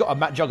fair, you know, you got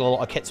to juggle a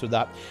lot of kits with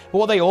that. But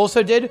what they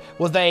also did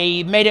was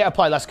they made it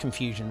apply less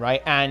confusion,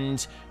 right?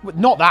 And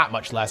not that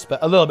much less,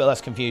 but a little bit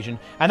less confusion.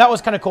 And that was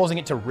kind of causing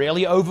it to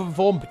really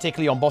overperform,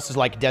 particularly on bosses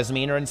like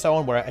Desmina and so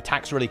on, where it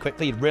attacks really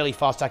quickly, really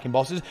fast attacking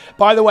bosses.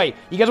 By the way,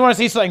 you guys want to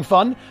see something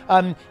fun?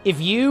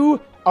 If you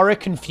are a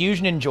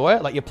confusion enjoyer,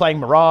 like you're playing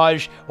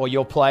Mirage or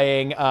you're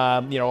playing,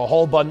 you know, a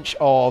whole bunch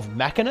of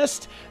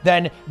Mechanist,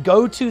 then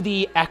go to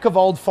the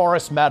Ekavold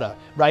Forest meta,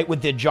 right,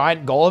 with the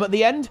giant golem at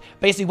the end.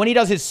 Basically, when he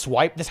does his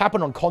swipe, this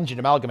happened on Conjure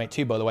Amalgamate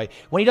too, by the way.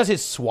 When he does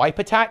his swipe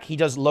attack, he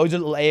does loads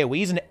of little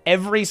AoEs, and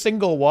every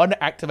single one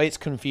activates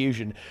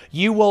confusion.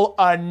 You will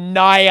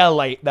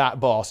annihilate that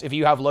boss if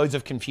you have loads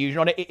of confusion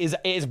on it. It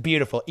is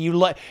beautiful.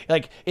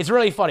 Like, it's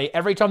really funny.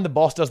 Every time the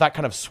boss does that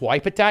kind of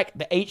swipe attack,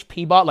 the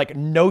HP bar, like,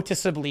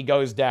 noticeably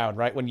goes down,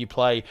 right, when you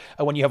play,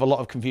 when you have a lot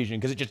of confusion,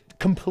 because it just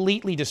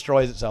completely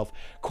destroys itself.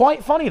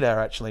 Quite funny there,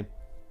 actually.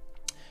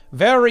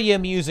 Very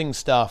amusing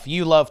stuff.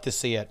 You love to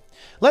see it.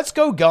 Let's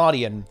go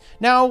Guardian.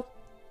 Now,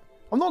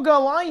 I'm not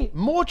gonna lie,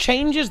 more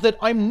changes that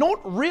I'm not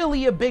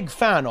really a big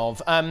fan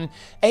of.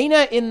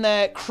 ArenaNet, in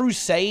their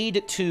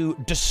crusade to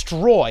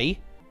destroy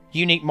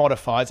unique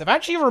modifiers, have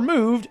actually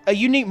removed a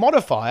unique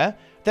modifier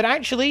that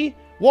actually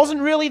wasn't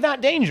really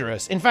that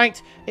dangerous. In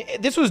fact,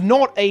 this was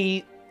not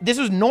a this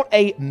was not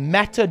a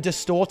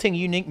meta-distorting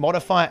unique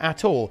modifier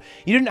at all.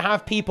 You didn't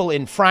have people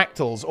in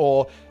fractals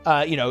or,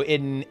 you know,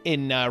 in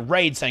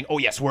Raid saying, oh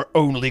yes, we're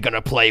only going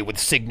to play with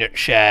Signet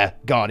Share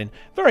Guardian.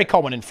 Very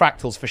common in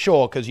fractals for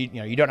sure, because you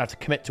know, you don't have to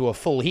commit to a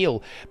full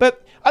heal.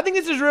 But I think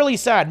this is really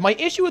sad. My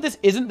issue with this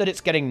isn't that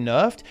it's getting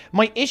nerfed.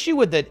 My issue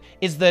with it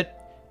is that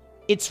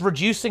it's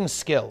reducing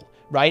skill,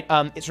 right?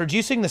 It's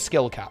reducing the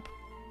skill cap.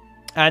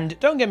 And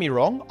don't get me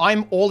wrong,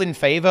 I'm all in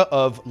favor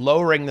of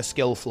lowering the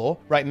skill floor,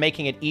 right?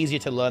 Making it easier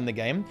to learn the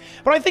game.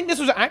 But I think this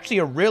was actually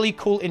a really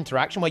cool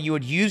interaction where you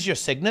would use your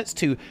signets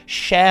to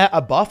share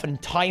a buff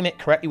and time it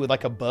correctly with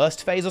like a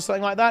burst phase or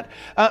something like that,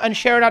 and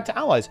share it out to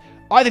allies.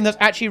 I think that's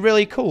actually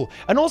really cool.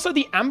 And also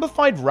the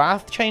Amplified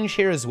Wrath change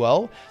here as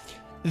well.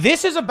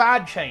 This is a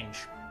bad change,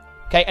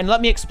 okay? And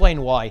let me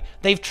explain why.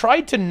 They've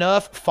tried to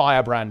nerf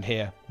Firebrand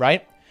here,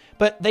 right?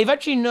 But they've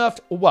actually nerfed,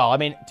 well, I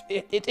mean,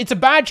 it's a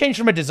bad change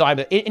from a design,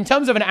 but in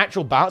terms of an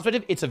actual balance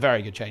perspective, it's a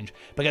very good change.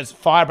 Because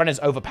Firebrand is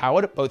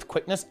overpowered, both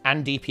quickness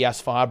and DPS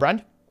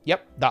Firebrand.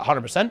 Yep, that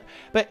 100%.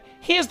 But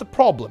here's the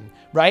problem,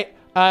 right?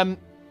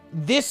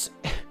 It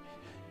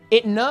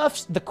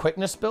nerfs the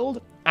quickness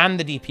build and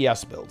the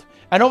DPS build.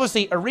 And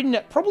obviously,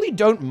 ArenaNet probably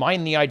don't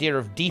mind the idea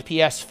of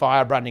DPS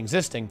Firebrand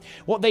existing.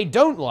 What they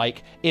don't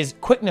like is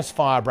quickness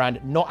Firebrand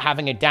not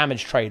having a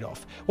damage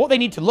trade-off. What they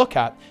need to look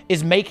at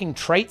is making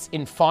traits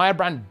in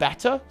Firebrand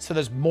better, so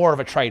there's more of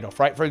a trade-off,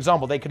 right? For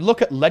example, they could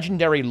look at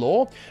Legendary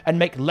Lore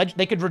and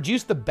they could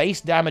reduce the base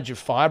damage of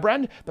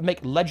Firebrand, but make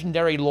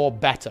Legendary Lore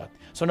better.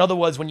 So in other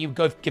words, when you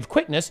give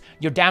quickness,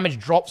 your damage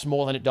drops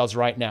more than it does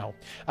right now.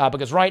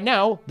 Because right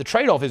now, the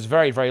trade-off is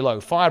very, very low.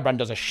 Firebrand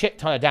does a shit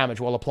ton of damage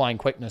while applying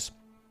quickness.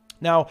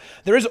 Now,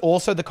 there is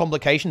also the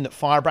complication that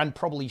Firebrand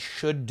probably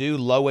should do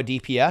lower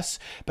DPS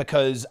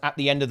because at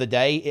the end of the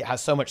day, it has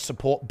so much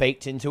support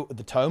baked into it with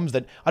the tomes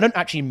that I don't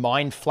actually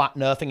mind flat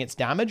nerfing its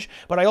damage,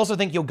 but I also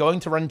think you're going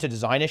to run into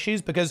design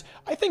issues because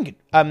I think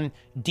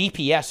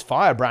DPS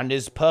Firebrand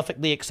is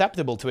perfectly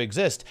acceptable to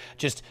exist.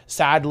 Just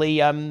sadly,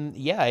 yeah,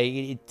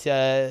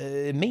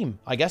 meme,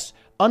 I guess.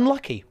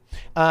 Unlucky.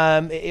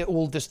 It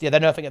will just, yeah,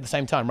 they're nerfing at the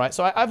same time, right?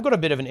 So I've got a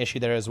bit of an issue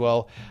there as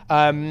well.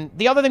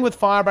 The other thing with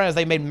Firebrand is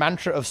they made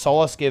Mantra of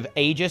Solace give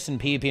Aegis in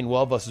PvP in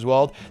World vs.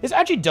 World. This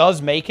actually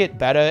does make it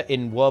better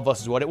in World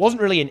vs. World. It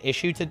wasn't really an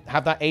issue to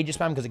have that Aegis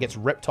spam because it gets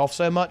ripped off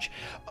so much.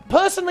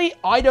 Personally,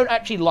 I don't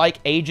actually like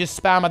Aegis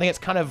spam. I think it's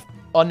kind of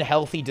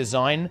unhealthy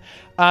design.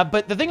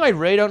 But the thing I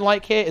really don't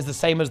like here is the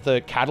same as the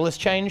Catalyst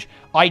change.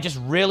 I just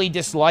really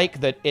dislike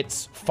that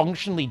it's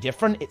functionally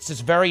different. It's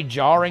just very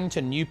jarring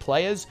to new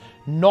players.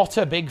 Not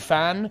a big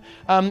fan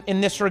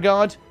in this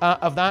regard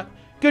of that.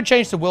 Good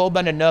change to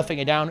Willbender, nerfing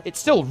it down. It's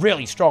still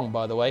really strong,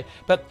 by the way.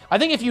 But I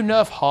think if you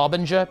nerf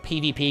Harbinger,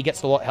 PvP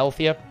gets a lot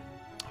healthier.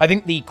 I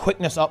think the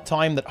quickness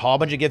uptime that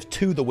Harbinger gives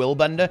to the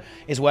Willbender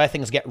is where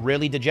things get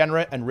really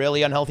degenerate and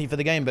really unhealthy for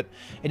the game, but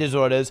it is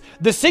what it is.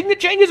 The signet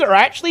changes are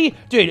actually,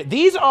 dude,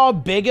 these are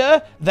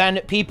bigger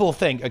than people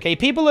think, okay?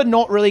 People are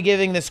not really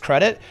giving this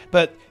credit,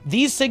 but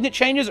these signet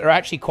changes are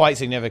actually quite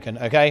significant,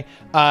 okay?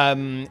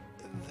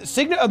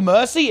 Signet of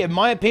Mercy, in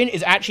my opinion,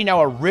 is actually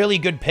now a really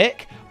good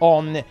pick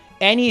on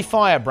any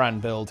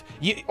Firebrand build.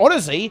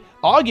 Honestly,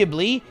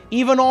 arguably,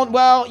 even on,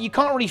 well, you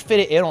can't really fit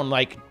it in on,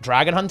 like,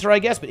 Dragon Hunter, I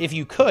guess, but if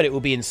you could, it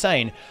would be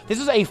insane. This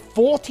is a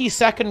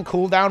 40-second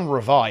cooldown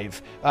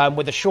revive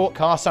with a short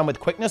cast time with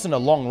quickness and a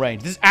long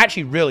range. This is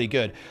actually really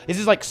good. This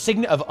is like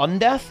Signet of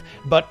Undeath,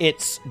 but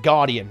it's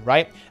Guardian,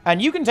 right?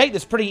 And you can take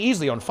this pretty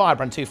easily on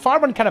Firebrand, too.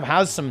 Firebrand kind of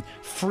has some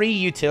free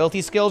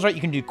utility skills, right?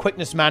 You can do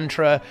Quickness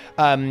Mantra,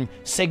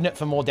 Signet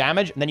for more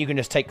damage, and then you can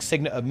just take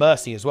Signet of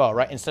Mercy as well,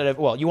 right? Instead of,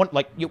 well, you want,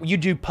 like, you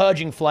do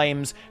Purging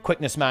Flames,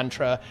 Quickness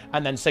Mantra,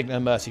 and then Signet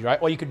of Mercy,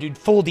 right? Or you could do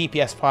full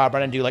DPS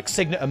Firebrand and do, like,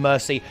 Signet of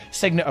Mercy,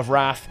 Signet of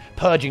Wrath,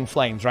 Purging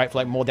Flames, right? For,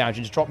 like, more damage.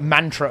 And just drop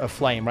Mantra of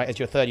Flame, right? As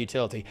your third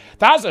utility.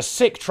 That's a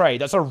sick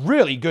trade. That's a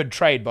really good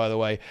trade, by the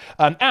way.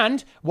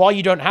 And while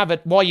you don't have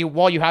it, while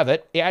you have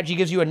it, it actually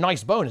gives you a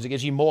nice bonus. It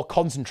gives you more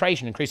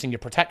concentration, increasing your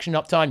protection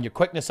uptime, your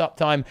quickness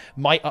uptime,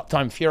 might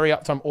uptime, fury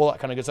uptime, all that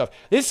kind of good stuff.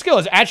 This skill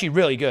is actually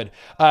really good.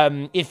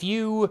 If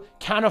you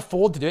can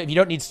afford to do it, if you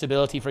don't need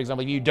stability, for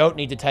example, if you don't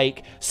need to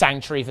take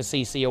Sanctuary for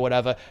CC or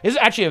whatever, this is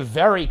actually a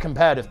very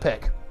competitive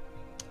pick.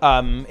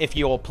 If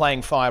you're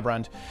playing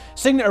Firebrand.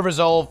 Signet of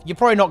Resolve, you're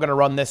probably not going to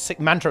run this.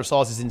 Mantra of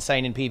Solace is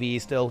insane in PvE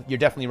still. You're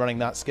definitely running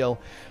that skill.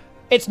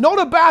 It's not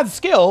a bad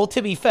skill,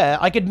 to be fair.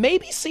 I could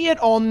maybe see it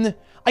on...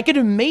 I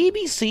could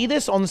maybe see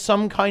this on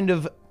some kind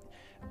of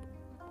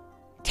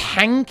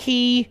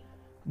tanky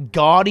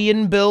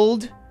Guardian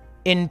build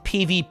in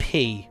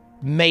PvP.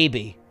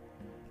 Maybe.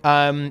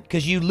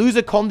 Because you lose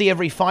a Condi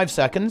every 5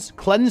 seconds,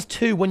 cleanse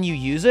 2 when you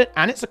use it,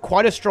 and it's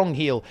quite a strong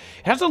heal.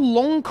 It has a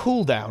long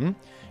cooldown,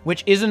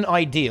 which isn't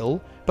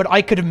ideal, but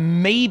I could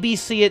maybe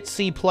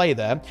see play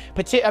there.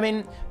 I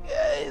mean,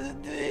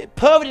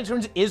 Pervert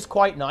Influence is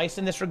quite nice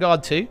in this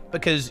regard too,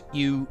 because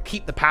you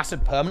keep the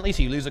passive permanently,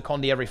 so you lose a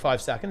Condi every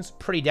 5 seconds.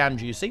 Pretty damn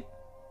juicy.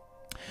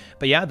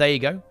 But yeah, there you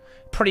go.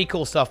 Pretty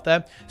cool stuff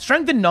there.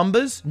 Strength in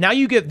numbers. Now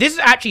you get... This is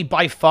actually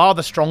by far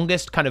the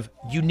strongest kind of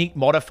unique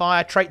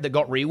modifier trait that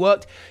got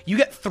reworked. You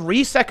get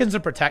 3 seconds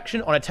of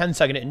protection on a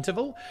 10-second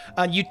interval.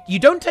 And you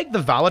don't take the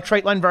Valor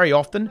trait line very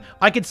often.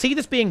 I could see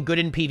this being good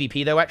in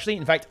PvP, though, actually.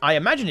 In fact, I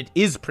imagine it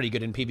is pretty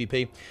good in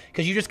PvP.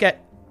 Because you just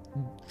get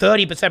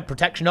 30%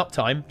 protection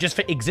uptime just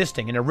for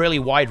existing in a really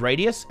wide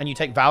radius, and you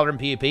take Valor in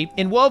PvP.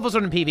 In World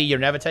War and PvE, you're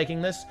never taking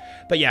this.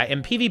 But yeah,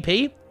 in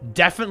PvP,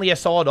 definitely a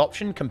solid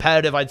option.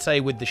 Competitive, I'd say,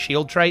 with the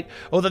shield trait.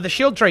 Although the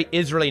shield trait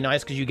is really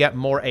nice because you get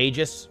more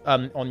Aegis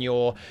on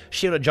your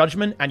Shield of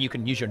Judgment, and you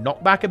can use your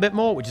knockback a bit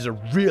more, which is a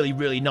really,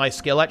 really nice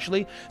skill,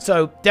 actually.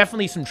 So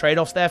definitely some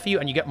trade-offs there for you,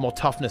 and you get more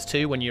toughness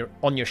too when you're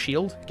on your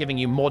shield, giving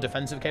you more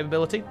defensive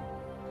capability.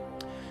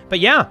 But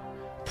yeah,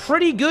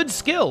 pretty good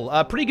skill.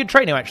 Pretty good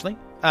trait now, actually.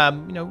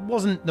 You know,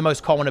 wasn't the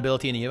most common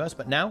ability in the US,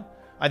 but now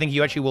I think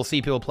you actually will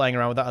see people playing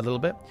around with that a little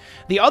bit.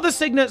 The other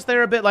signets,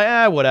 they're a bit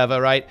like, whatever,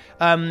 right?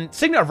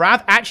 Signet of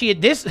Wrath, actually,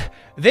 this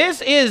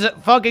is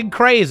fucking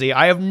crazy.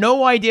 I have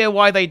no idea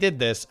why they did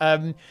this.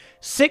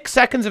 6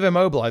 seconds of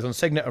Immobilize on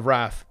Signet of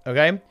Wrath,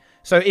 okay?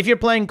 So if you're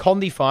playing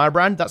Condi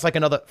Firebrand, that's like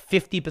another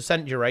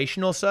 50%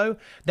 duration or so.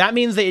 That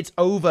means that it's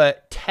over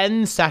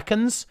 10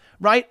 seconds,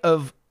 right,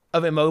 of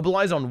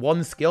Immobilize on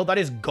one skill. That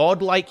is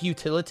godlike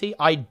utility.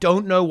 I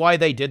don't know why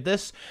they did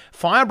this.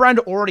 Firebrand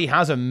already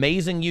has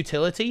amazing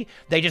utility.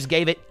 They just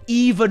gave it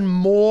even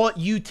more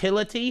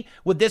utility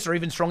with this, or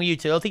even stronger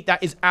utility.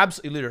 That is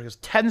absolutely ludicrous.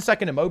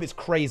 10-second Immob is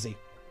crazy.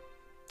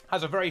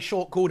 Has a very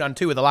short cooldown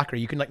too with the Lacquer.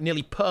 You can like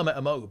nearly perma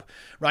a mob,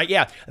 right?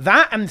 Yeah,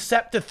 that and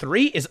Scepter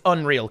 3 is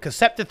unreal, because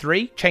Scepter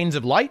 3, Chains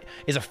of Light,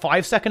 is a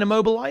 5-second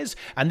Immobilize,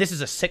 and this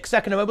is a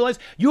 6-second Immobilize.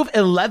 You have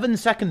 11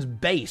 seconds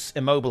base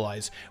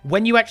Immobilize.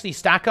 When you actually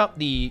stack up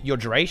your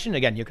duration,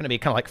 again, you're going to be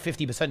kind of like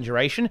 50%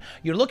 duration,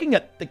 you're looking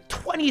at like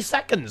 20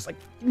 seconds, like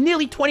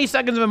nearly 20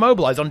 seconds of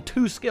Immobilize on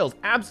 2 skills.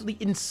 Absolutely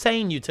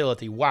insane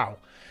utility. Wow.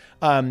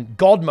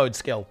 God mode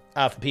skill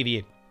for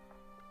PvE.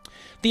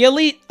 The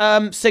Elite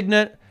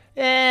Signet,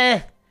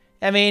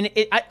 I mean,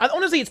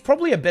 honestly, it's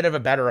probably a bit of a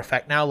better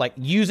effect now. Like,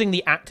 using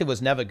the Active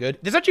was never good.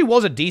 This actually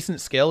was a decent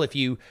skill if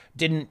you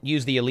didn't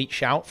use the Elite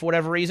Shout for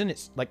whatever reason.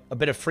 It's like a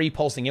bit of free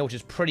pulsing heal, which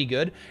is pretty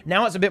good.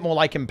 Now it's a bit more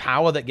like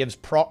Empower that gives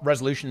prop,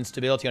 resolution, and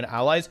stability on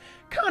allies.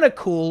 Kind of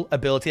cool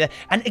ability there.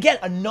 And again,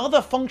 another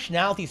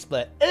functionality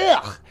split.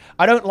 Ugh!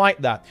 I don't like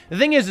that. The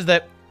thing is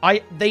that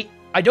I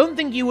don't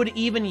think you would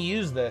even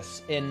use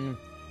this in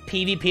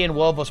PvP and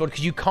World War Sword,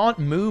 because you can't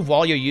move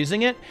while you're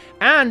using it.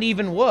 And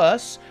even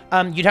worse,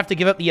 you'd have to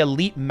give up the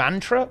Elite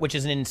Mantra, which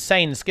is an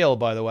insane skill,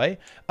 by the way,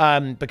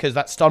 because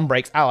that stun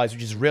breaks allies,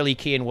 which is really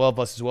key in World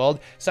vs. World.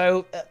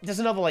 So there's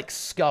another, like,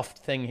 scuffed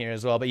thing here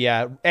as well. But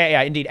yeah,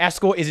 indeed,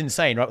 Escort is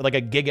insane, right? With like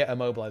a Giga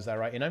Immobilize there,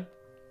 right, you know?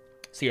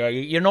 So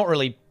you're not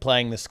really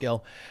playing the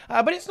skill.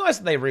 But it's nice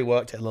that they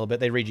reworked it a little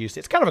bit. They reduced it.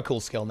 It's kind of a cool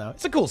skill now.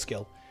 It's a cool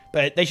skill.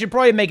 But they should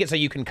probably make it so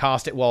you can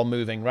cast it while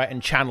moving, right?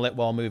 And channel it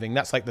while moving.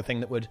 That's like the thing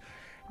that would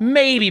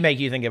maybe make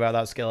you think about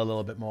that skill a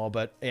little bit more.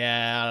 But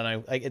yeah, I don't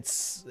know. Like,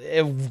 it's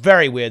a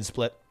very weird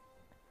split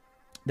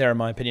there, in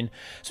my opinion.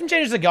 Some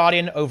changes to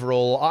Guardian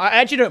overall. I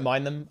actually don't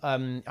mind them.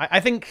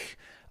 I think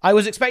I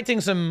was expecting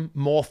some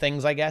more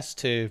things, I guess,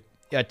 to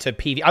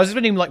PV. I was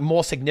expecting like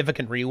more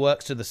significant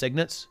reworks to the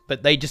signets,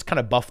 but they just kind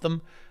of buffed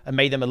them and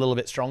made them a little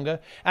bit stronger.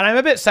 And I'm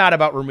a bit sad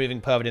about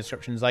removing permanent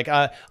inscriptions. Like,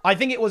 I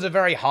think it was a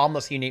very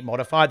harmless, unique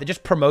modifier that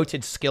just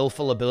promoted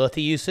skillful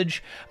ability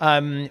usage,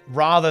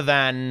 rather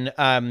than,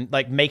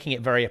 like, making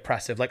it very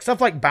oppressive. Like, stuff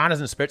like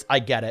Banners and Spirits, I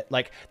get it.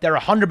 Like, they're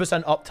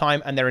 100%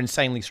 uptime and they're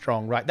insanely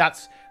strong, right?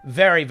 That's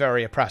very,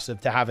 very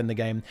oppressive to have in the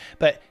game.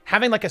 But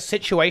having, like, a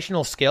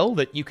situational skill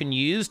that you can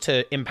use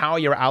to empower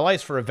your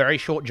allies for a very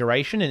short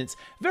duration, and it's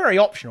very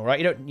optional,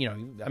 right? I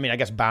mean, I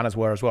guess Banners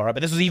were as well, right?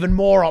 But this was even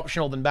more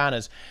optional than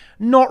Banners.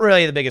 Not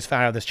really the biggest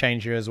fan of this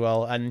change here as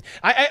well. And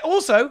it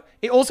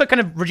also kind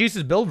of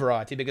reduces build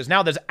variety, because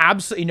now there's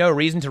absolutely no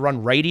reason to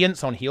run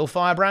Radiance on Heal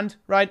Firebrand,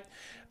 right?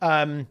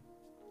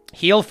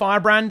 Heal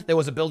Firebrand, there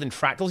was a build in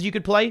Fractals you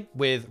could play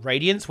with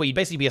Radiance, where you'd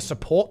basically be a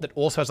support that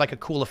also has like a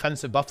cool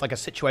offensive buff, like a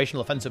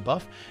situational offensive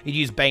buff. You'd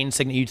use Bane,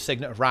 Signet, you'd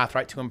Signet of Wrath,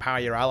 right, to empower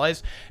your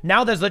allies.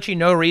 Now there's literally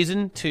no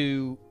reason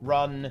to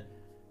run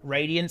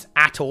Radiance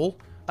at all.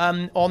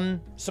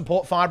 On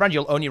support Firebrand,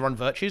 you'll only run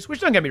Virtues,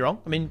 which, don't get me wrong,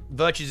 I mean,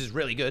 Virtues is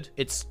really good.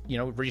 It's, you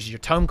know, reduces your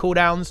tome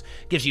cooldowns,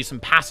 gives you some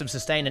passive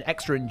sustain and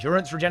extra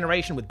endurance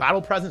regeneration with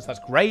Battle Presence. That's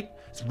great.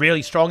 It's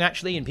really strong,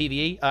 actually, in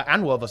PvE,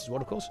 and World vs.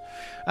 World, of course.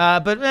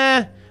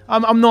 But,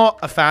 I'm not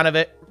a fan of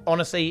it.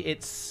 Honestly,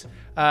 it's,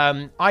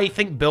 I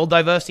think build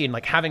diversity and,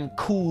 like, having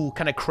cool,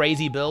 kind of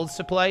crazy builds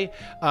to play,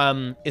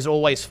 is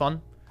always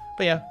fun.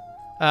 But, yeah.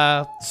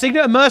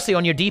 Signet of Mercy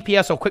on your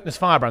DPS or Quickness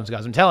Firebrands,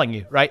 guys. I'm telling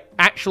you, right?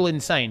 Actual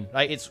insane,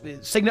 right? It's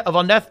Signet of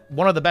Undeath,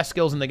 one of the best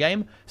skills in the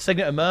game.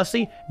 Signet of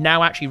Mercy,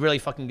 now actually really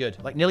fucking good.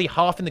 Like, nearly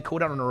half in the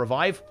cooldown on a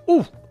revive.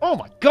 Ooh, oh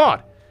my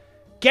god.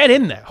 Get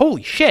in there.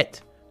 Holy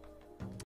shit.